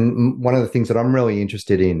 and one of the things that I'm really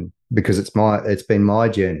interested in, because it's been my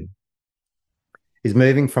journey, is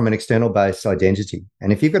moving from an external-based identity.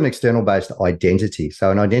 And if you've got an external-based identity,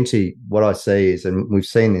 so an identity, what I see is, and we've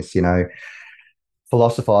seen this,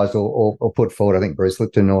 philosophized or put forward, I think Bruce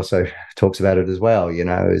Lipton also talks about it as well,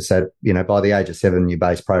 is that, by the age of 7, your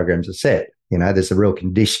base programs are set. There's a real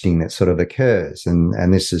conditioning that sort of occurs.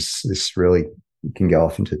 And this really can go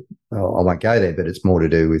off into, I won't go there, but it's more to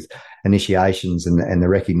do with initiations and the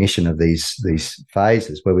recognition of these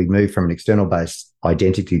phases where we move from an external-based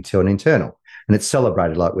identity to an internal. And it's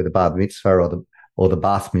celebrated like with the bar mitzvah or the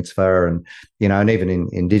bath mitzvah, and and even in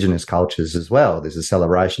indigenous cultures as well. There's a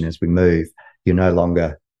celebration as we move. You're no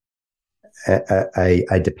longer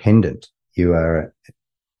a dependent. You are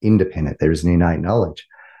independent. There is an innate knowledge,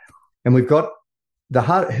 and we've got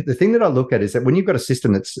the thing that I look at is that when you've got a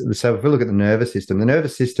system so if we look at the nervous system,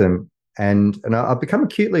 and I've become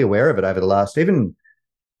acutely aware of it over the last even.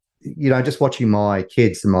 Just watching my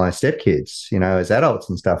kids and my stepkids, as adults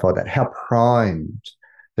and stuff like that, how primed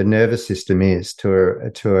the nervous system is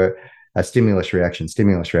to a stimulus reaction,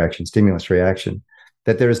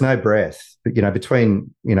 that there is no breath, but,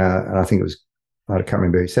 between, and I think it was, I can't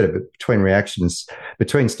remember who said it, but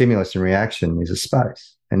between stimulus and reaction is a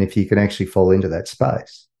space. And if you can actually fall into that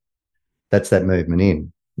space, that's that movement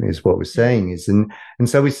in, is what we're seeing is. And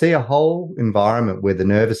so we see a whole environment where the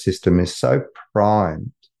nervous system is so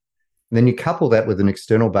primed. And then you couple that with an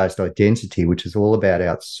external-based identity, which is all about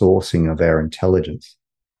outsourcing of our intelligence,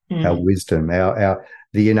 our wisdom,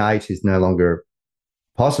 the innate is no longer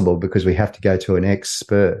possible because we have to go to an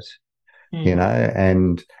expert, and I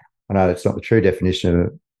know it's not the true definition of,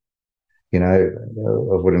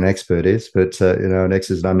 of what an expert is, but, an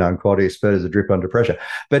X is an unknown quantity, expert is a drip under pressure.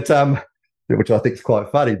 But, which I think is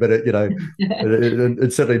quite funny, but,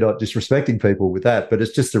 it's certainly not disrespecting people with that, but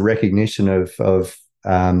it's just a recognition of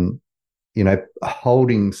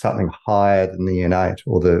holding something higher than the innate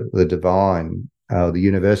or the divine, the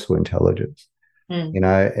universal intelligence.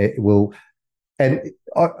 It will. And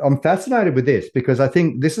I'm fascinated with this because I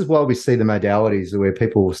think this is why we see the modalities where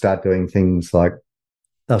people will start doing things like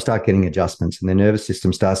they'll start getting adjustments and their nervous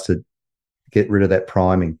system starts to get rid of that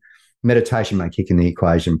priming. Meditation may kick in the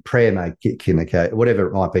equation, prayer may kick in the equation, whatever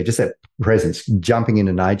it might be, just that presence, jumping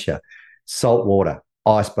into nature, salt water,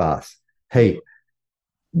 ice bath, heat.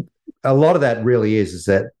 A lot of that really is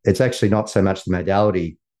that it's actually not so much the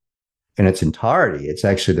modality in its entirety. It's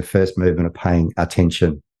actually the first movement of paying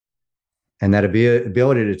attention. And that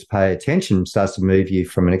ability to pay attention starts to move you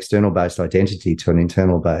from an external-based identity to an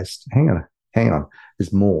internal-based, hang on,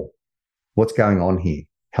 there's more. What's going on here?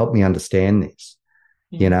 Help me understand this,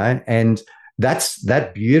 and that's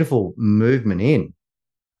that beautiful movement in,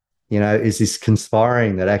 is this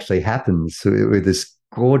conspiring that actually happens with this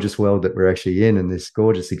gorgeous world that we're actually in and this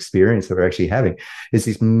gorgeous experience that we're actually having. Is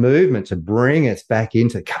this movement to bring us back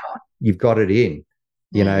into, come on, you've got it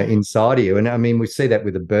inside of you. And I mean, we see that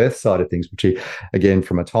with the birth side of things, which again,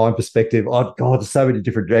 from a time perspective, oh God, there's so many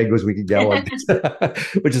different angles we could go on,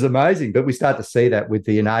 which is amazing. But we start to see that with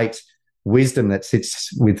the innate wisdom that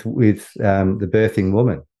sits with the birthing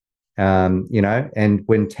woman, and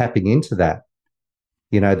when tapping into that,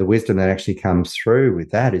 the wisdom that actually comes through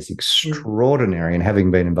with that is extraordinary. And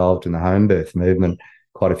having been involved in the home birth movement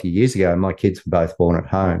quite a few years ago, and my kids were both born at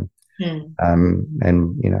home.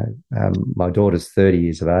 My daughter's 30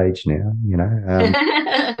 years of age now,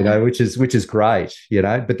 which is great,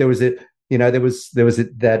 but there was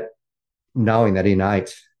that knowing, that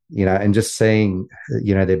innate, and just seeing,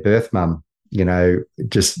 their birth mum,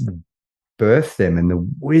 just birthed them, and the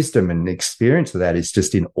wisdom and experience of that is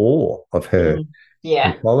just in awe of her.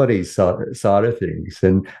 Yeah. The quality side of things,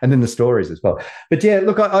 and then the stories as well. But yeah,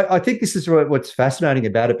 look, I think this is what's fascinating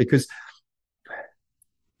about it, because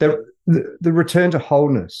the return to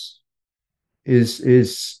wholeness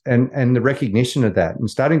is and the recognition of that, and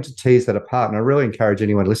starting to tease that apart. And I really encourage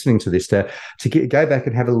anyone listening to this to go back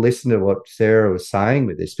and have a listen to what Sarah was saying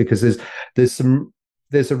with this, because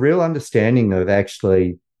there's a real understanding of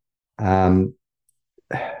actually the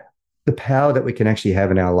power that we can actually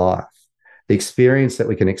have in our life. The experience that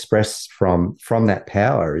we can express from that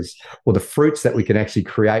power is, or the fruits that we can actually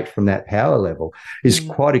create from that power level is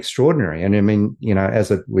quite extraordinary. And I mean,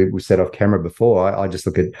 as we said off camera before, I just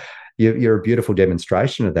look at you. You're a beautiful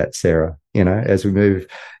demonstration of that, Sarah. As we move,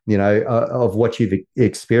 of what you've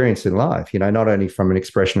experienced in life. Not only from an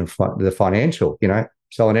expression of the financial,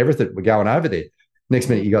 selling everything, we're going over there. Next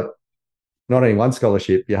minute, you got not only one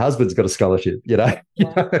scholarship, your husband's got a scholarship, and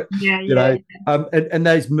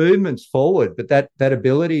those movements forward, but that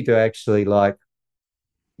ability to actually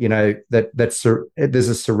there's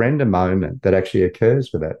a surrender moment that actually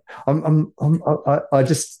occurs with it.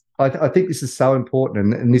 I think this is so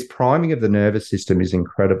important, and this priming of the nervous system is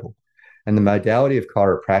incredible, and the modality of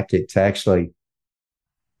chiropractic to actually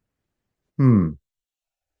bring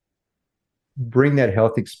that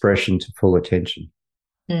health expression to full attention.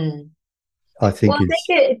 I think I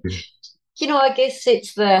guess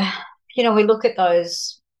it's we look at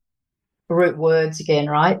those root words again,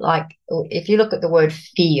 right? Like if you look at the word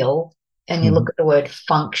feel and you look at the word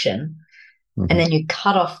function, and then you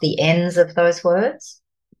cut off the ends of those words,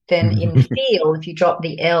 then in feel, if you drop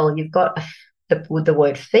the L, you've got the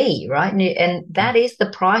word fee, right? And that is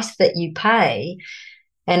the price that you pay.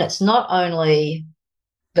 And it's not only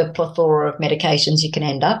the plethora of medications you can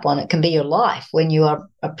end up on, it can be your life when you are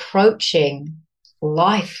approaching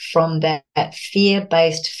life from that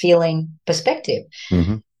fear-based feeling perspective.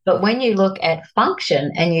 But when you look at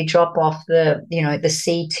function and you drop off the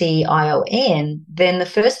CTION, then the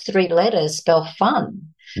first three letters spell fun.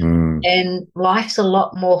 And life's a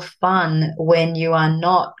lot more fun when you are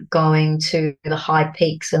not going to the high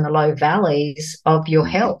peaks and the low valleys of your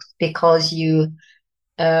health, because you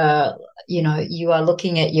are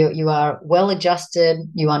looking at you are well adjusted,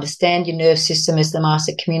 you understand your nerve system is the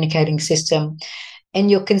master communicating system, and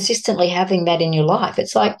you're consistently having that in your life.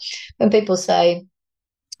 It's like when people say,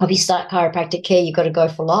 if you start chiropractic care, you've got to go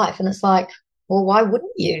for life. And it's like, well, why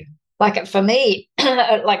wouldn't you? Like for me,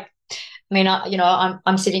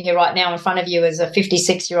 I'm sitting here right now in front of you as a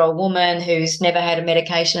 56-year-old woman who's never had a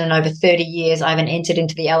medication in over 30 years. I haven't entered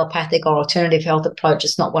into the allopathic or alternative health approach.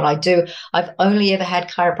 It's not what I do. I've only ever had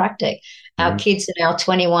chiropractic. Our kids are now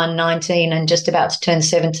 21, 19, and just about to turn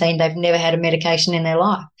 17. They've never had a medication in their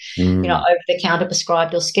life, over-the-counter,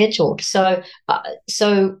 prescribed or scheduled. So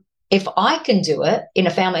if I can do it in a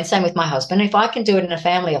family, and same with my husband, if I can do it in a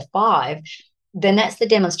family of 5, then that's the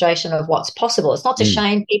demonstration of what's possible. It's not to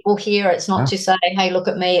shame people here. It's not to say, hey, look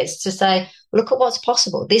at me. It's to say, look at what's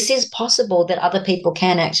possible. This is possible, that other people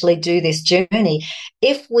can actually do this journey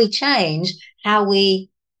if we change how we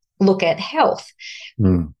look at health.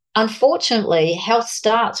 Unfortunately, health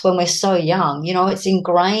starts when we're so young. It's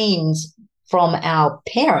ingrained from our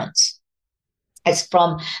parents. It's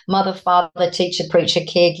from mother, father, teacher, preacher,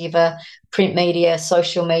 caregiver, print media,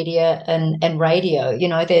 social media, and radio.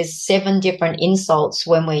 There's 7 different insults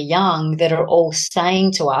when we're young that are all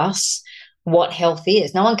saying to us what health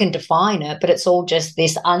is. No one can define it, but it's all just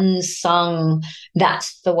this unsung,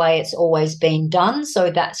 that's the way it's always been done, so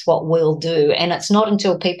that's what we'll do. And it's not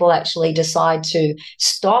until people actually decide to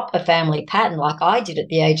stop a family pattern, like I did at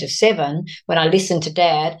the age of 7 when I listened to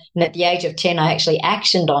Dad, and at the age of 10 I actually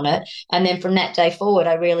actioned on it. And then from that day forward,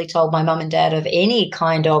 I really told my mum and dad of any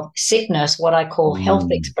kind of sickness, what I call health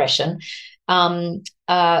expression,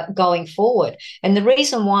 going forward. And the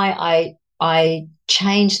reason why I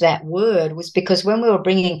changed that word was because when we were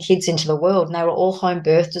bringing kids into the world, and they were all home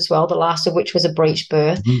birthed as well, the last of which was a breech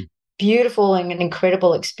birth, beautiful and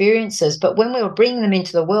incredible experiences. But when we were bringing them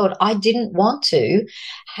into the world, I didn't want to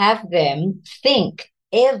have them think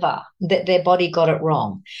ever that their body got it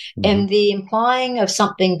wrong. And the implying of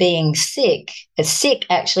something being sick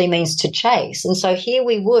actually means to chase. And so here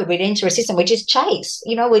we'd enter a system, we just chase,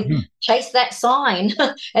 we'd chase that sign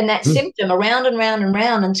and that symptom around and round and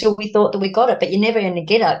round until we thought that we got it. But you never end to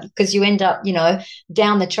get it, because you end up,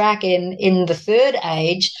 down the track in the third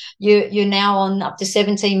age, you're now on up to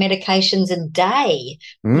 17 medications a day.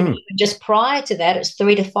 Just prior to that, it's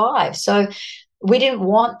 3 to 5. So we didn't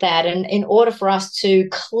want that. And in order for us to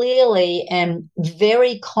clearly and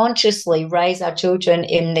very consciously raise our children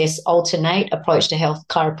in this alternate approach to health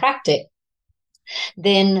chiropractic,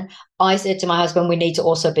 Then I said to my husband, we need to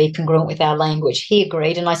also be congruent with our language. He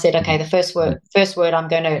agreed. And I said, okay, the first word I'm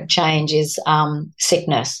going to change is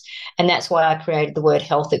sickness. And that's why I created the word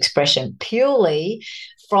health expression, purely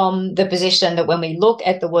from the position that when we look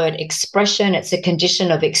at the word expression, it's a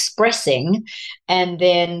condition of expressing. And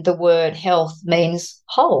then the word health means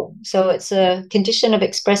whole. So it's a condition of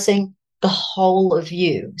expressing the whole of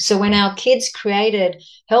you. So when our kids created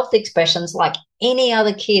health expressions like any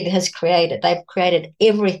other kid has created, they've created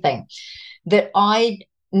everything, that I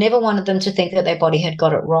never wanted them to think that their body had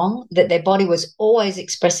got it wrong, that their body was always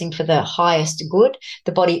expressing for the highest good.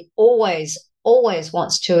 The body always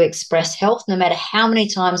wants to express health. No matter how many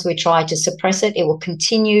times we try to suppress it, it will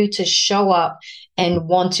continue to show up and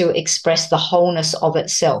want to express the wholeness of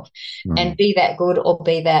itself, and be that good or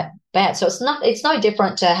be that bad. So it's no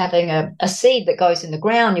different to having a seed that goes in the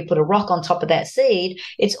ground. You put a rock on top of that seed,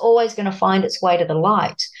 it's always going to find its way to the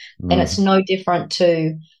light. And it's no different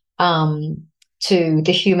to the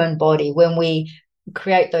human body. When we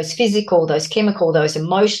create those physical, those chemical, those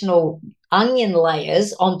emotional onion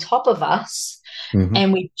layers on top of us,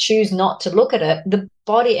 and we choose not to look at it, the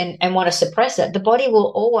body, and want to suppress it, the body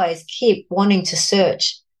will always keep wanting to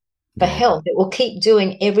search for health. It will keep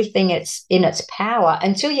doing everything it's in its power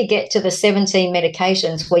until you get to the 17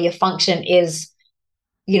 medications where your function is,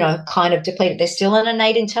 kind of depleted. There's still an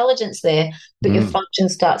innate intelligence there, but your function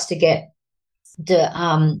starts to get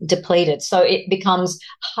depleted. So it becomes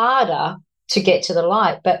harder to get to the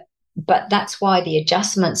light, but that's why the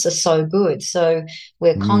adjustments are so good. So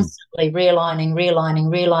we're constantly realigning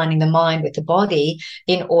the mind with the body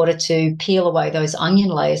in order to peel away those onion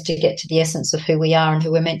layers to get to the essence of who we are and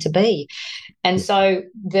who we're meant to be. And so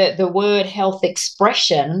the word health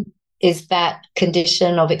expression is that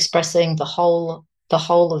condition of expressing the whole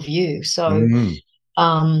of you. So,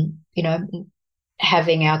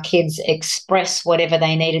 having our kids express whatever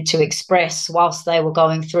they needed to express whilst they were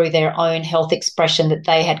going through their own health expression that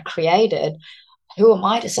they had created. Who am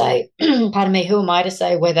I to say, pardon me, who am I to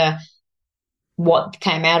say whether what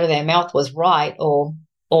came out of their mouth was right or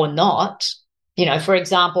not? For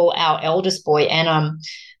example, our eldest boy, Anna,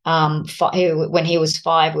 when he was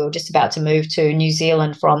 5, we were just about to move to New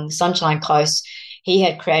Zealand from the Sunshine Coast. He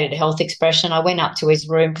had created a health expression. I went up to his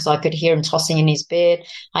room because I could hear him tossing in his bed.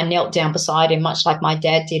 I knelt down beside him, much like my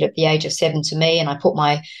dad did at the age of 7 to me, and I put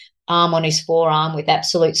my arm on his forearm with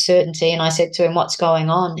absolute certainty, and I said to him, "What's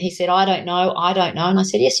going on?" He said, I don't know. And I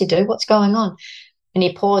said, "Yes, you do. What's going on?" And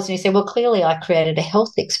he paused and he said, "Well, clearly I created a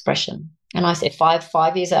health expression." And I said,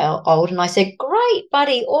 5 years old. And I said, "Great,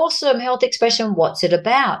 buddy. Awesome health expression. What's it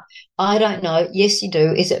about?" "I don't know." "Yes, you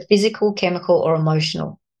do. Is it physical, chemical, or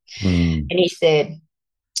emotional?" And he said,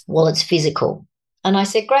 "Well, it's physical." And I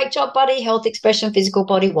said, "Great job, buddy. Health expression, physical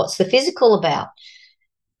body. What's the physical about?"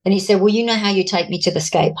 And he said, "Well, you know how you take me to the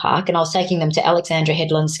skate park?" And I was taking them to Alexandra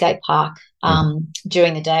Headland Skate Park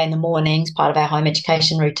during the day in the mornings, part of our home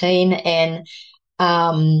education routine. And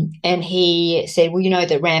he said, "Well, you know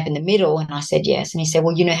the ramp in the middle?" And I said, "Yes." And he said,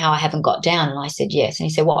 "Well, you know how I haven't got down?" And I said, "Yes." And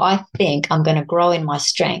he said, "Well, I think I'm going to grow in my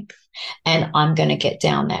strength and I'm going to get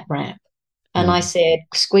down that ramp." And I said,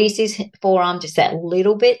 squeeze his forearm just that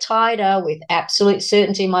little bit tighter with absolute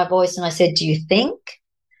certainty in my voice. And I said, "Do you think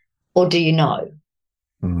or do you know?"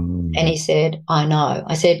 And he said, "I know."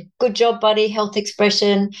 I said, "Good job, buddy. Health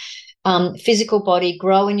expression, physical body,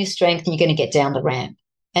 grow in your strength, and you're going to get down the ramp."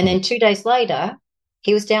 And then 2 days later,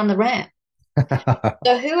 he was down the ramp.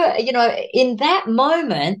 So in that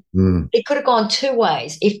moment, it could have gone two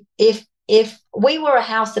ways. If we were a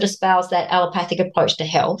house that espoused that allopathic approach to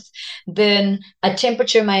health, then a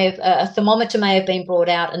thermometer may have been brought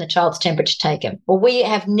out and the child's temperature taken. Well, we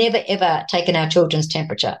have never, ever taken our children's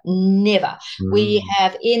temperature. Never. We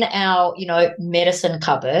have in our, medicine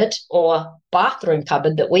cupboard or bathroom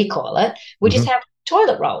cupboard that we call it, we just have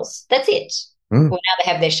toilet rolls. That's it. Well, now they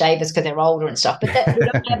have their shavers because they're older and stuff, but we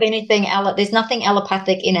don't have anything. There's nothing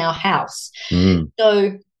allopathic in our house.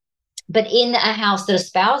 So, but in a house that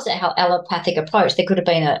espoused an allopathic approach, there could have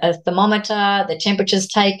been a thermometer, the temperature's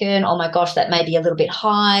taken. "Oh my gosh, that may be a little bit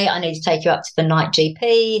high. I need to take you up to the night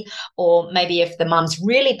GP." Or maybe if the mum's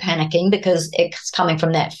really panicking because it's coming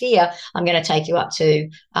from that fear, "I'm going to take you up to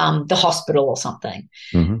the hospital or something."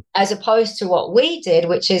 As opposed to what we did,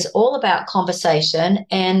 which is all about conversation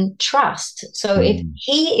and trust. So if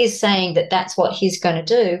he is saying that that's what he's going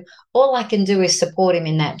to do, all I can do is support him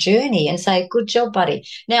in that journey and say, "Good job, buddy."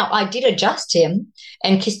 Now, I did adjust him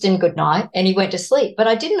and kissed him goodnight and he went to sleep, but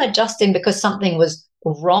I didn't adjust him because something was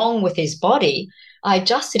wrong with his body. I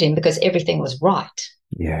adjusted him because everything was right.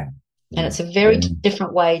 Yeah. And it's a very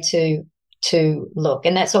different way to to look.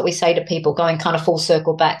 And that's what we say to people, going kind of full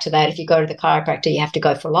circle back to that. If you go to the chiropractor, you have to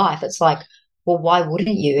go for life. It's like, well, why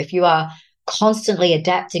wouldn't you? If you are constantly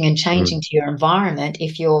adapting and changing Mm. to your environment,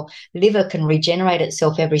 if your liver can regenerate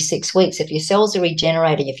itself every 6 weeks, if your cells are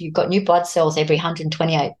regenerating, if you've got new blood cells every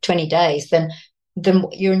 20 days, then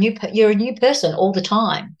you're a new person all the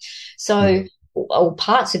time. So, Mm. or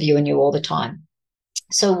parts of you are new all the time.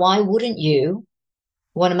 So why wouldn't you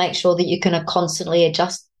want to make sure that you can constantly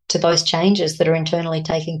adjust to those changes that are internally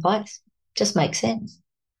taking place? Just makes sense.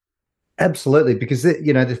 Absolutely, because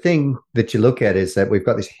the thing that you look at is that we've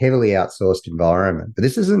got this heavily outsourced environment, but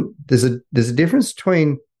this isn't. There's a difference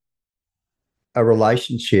between a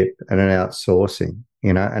relationship and an outsourcing,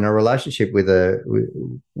 and a relationship with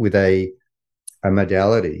a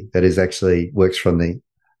modality that is actually works from the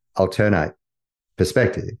alternate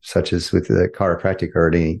perspective, such as with the chiropractic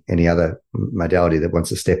or any other modality that wants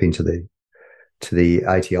to step into the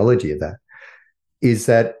etiology of that, is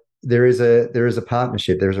that there is a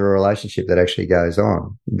partnership, there's a relationship that actually goes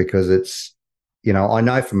on, because it's, I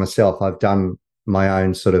know for myself, I've done my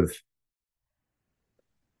own sort of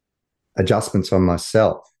adjustments on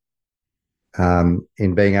myself,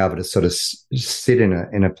 in being able to sort of sit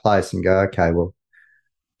in a place and go, okay, well,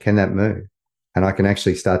 can that move? And I can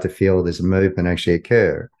actually start to feel there's a movement actually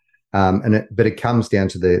occur. But it comes down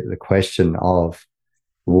to the question of,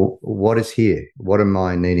 what is here? What am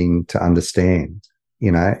I needing to understand?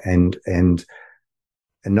 And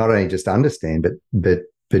not only just understand, but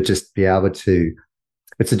just be able to.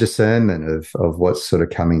 It's a discernment of what's sort of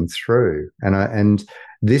coming through, and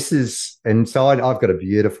this is, and so I've got a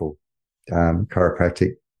beautiful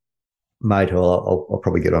chiropractic mate who I'll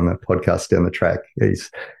probably get on a podcast down the track.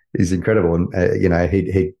 He's incredible, and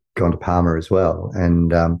he'd gone to Palmer as well,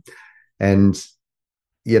 and and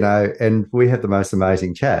we have the most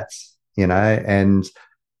amazing chats, and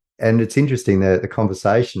it's interesting that the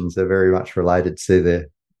conversations are very much related to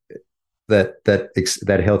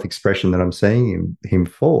that health expression that I'm seeing him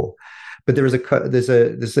for. But there's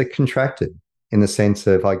a contracted, in the sense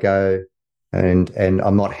of, I go and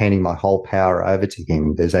I'm not handing my whole power over to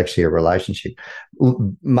him. There's actually a relationship,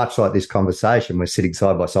 much like this conversation. We're sitting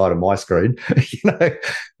side by side on my screen,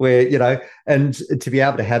 where, and to be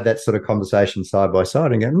able to have that sort of conversation side by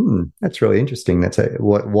side and go, that's really interesting.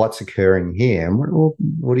 What's occurring here, and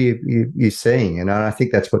what are you seeing? And I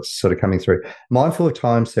think that's what's sort of coming through. Mindful of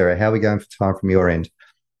time, Sarah. How are we going for time from your end?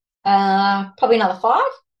 Probably another 5.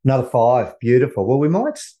 Another 5. Beautiful. Well, we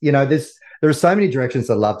might, there are so many directions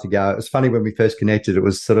I'd love to go. It was funny when we first connected, it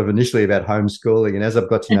was sort of initially about homeschooling. And as I've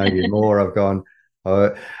got to know you more, I've gone,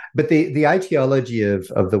 but the etiology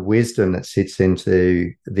of the wisdom that sits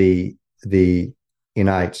into the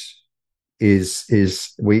innate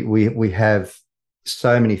is we have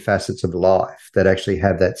so many facets of life that actually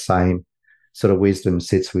have that same sort of wisdom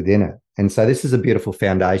sits within it. And so this is a beautiful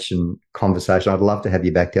foundation conversation. I'd love to have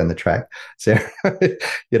you back down the track, Sarah, and if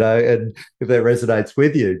that resonates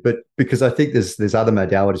with you. But because I think there's other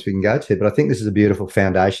modalities we can go to, but I think this is a beautiful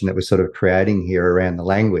foundation that we're sort of creating here around the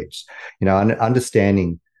language,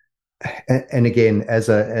 understanding. And again,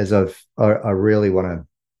 I really want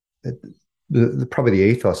to, probably the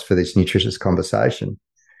ethos for this nutritious conversation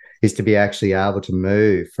is to be actually able to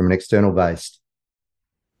move from an external based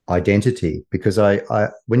identity, because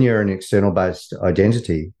when you're an external based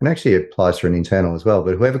identity, and actually it applies for an internal as well,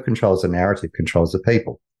 but whoever controls the narrative controls the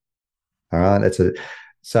people. All right.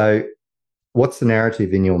 So what's the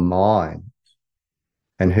narrative in your mind,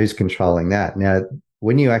 and who's controlling that? Now,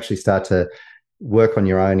 when you actually start to work on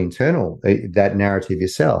your own internal, that narrative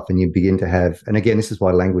yourself, and you begin to have, and again, this is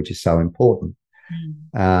why language is so important.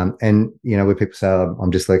 And where people say,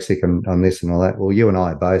 I'm dyslexic on this and all that. Well, you and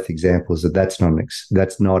I are both examples that that's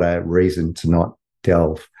not a reason to not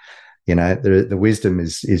delve. The wisdom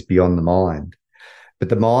is beyond the mind, but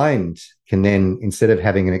the mind can then, instead of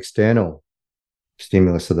having an external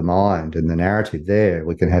stimulus of the mind and the narrative there,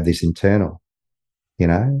 we can have this internal,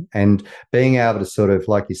 and being able to sort of,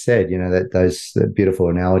 like you said, that beautiful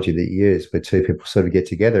analogy that you use, where two people sort of get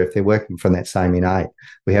together, if they're working from that same innate,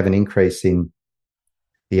 we have an increase in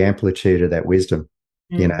the amplitude of that wisdom,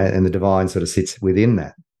 and the divine sort of sits within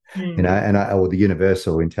that, or the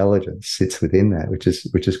universal intelligence sits within that, which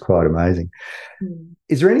is quite amazing.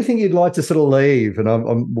 Is there anything you'd like to sort of leave?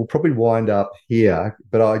 And we'll probably wind up here,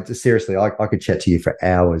 but I could chat to you for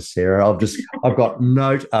hours, Sarah. I've got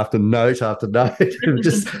note after note after note,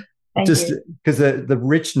 just because the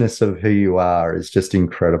richness of who you are is just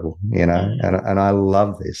incredible, and I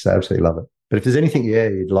love this. I absolutely love it. But if there's anything,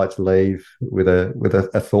 you'd like to leave with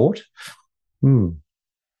a thought. Well,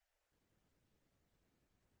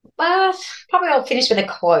 probably I'll finish with a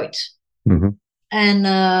quote. Mm-hmm.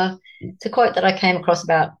 And it's a quote that I came across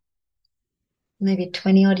about maybe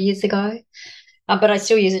 20 odd years ago. But I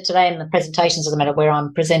still use it today in the presentations, doesn't matter where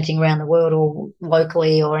I'm presenting around the world or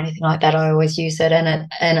locally or anything like that. I always use it. And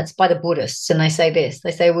it's by the Buddhists. And they say this,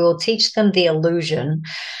 they say, we will teach them the illusion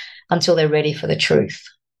until they're ready for the truth.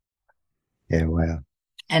 Yeah, wow.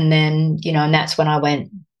 And then, and that's when I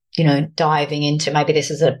went, diving into, maybe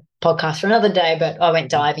this is a podcast for another day, but I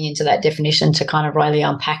went diving into that definition to kind of really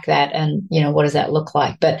unpack that and, what does that look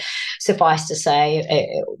like? But suffice to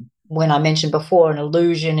say, when I mentioned before, an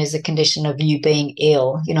illusion is a condition of you being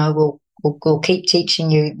ill. We'll keep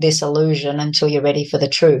teaching you this illusion until you're ready for the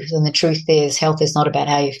truth. And the truth is, health is not about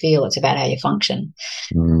how you feel; it's about how you function.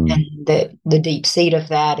 And the deep seed of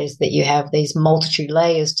that is that you have these multitude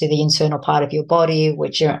layers to the internal part of your body,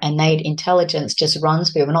 which your innate intelligence just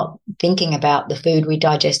runs through. We're not thinking about the food we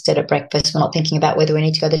digested at breakfast. We're not thinking about whether we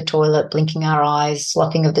need to go to the toilet, blinking our eyes,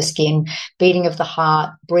 sloughing of the skin, beating of the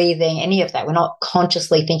heart, breathing, any of that. We're not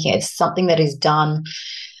consciously thinking. It's something that is done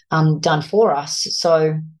for us.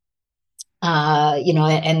 So,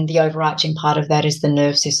 and the overarching part of that is the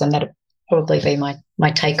nerve system. That'd probably be my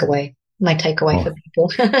takeaway. For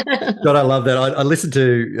people. God, I love that. I listened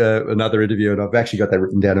to another interview, and I've actually got that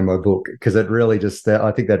written down in my book because it really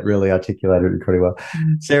I think that really articulated it incredibly well.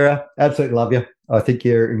 Sarah, absolutely love you. I think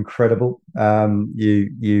you're incredible.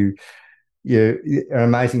 You're an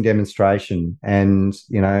amazing demonstration, and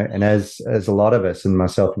and as a lot of us, and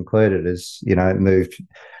myself included,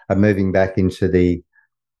 moving back into the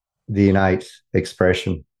innate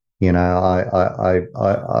expression.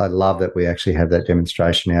 I love that we actually have that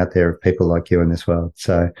demonstration out there of people like you in this world.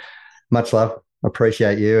 So much love.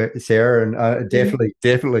 Appreciate you, Sarah. And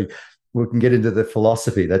definitely we can get into the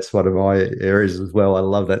philosophy. That's one of my areas as well. I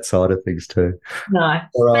love that side of things too. Nice.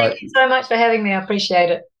 Right. Thank you so much for having me. I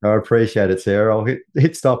appreciate it. I appreciate it, Sarah. I'll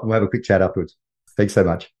hit stop and we'll have a quick chat afterwards. Thanks so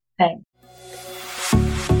much. Thanks.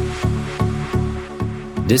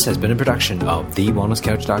 This has been a production of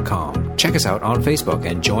TheWellnessCouch.com. Check us out on Facebook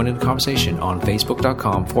and join in the conversation on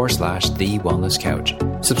Facebook.com/The Wellness Couch.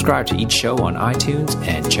 Subscribe to each show on iTunes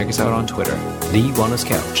and check us out on Twitter. The Wellness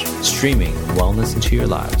Couch, streaming wellness into your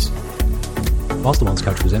lives. Whilst the Wellness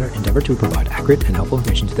Couch presenter endeavor to provide accurate and helpful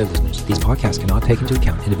information to their listeners, these podcasts cannot take into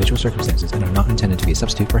account individual circumstances and are not intended to be a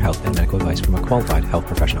substitute for health and medical advice from a qualified health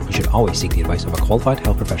professional. You should always seek the advice of a qualified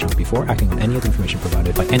health professional before acting on any of the information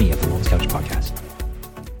provided by any of the Wellness Couch podcasts.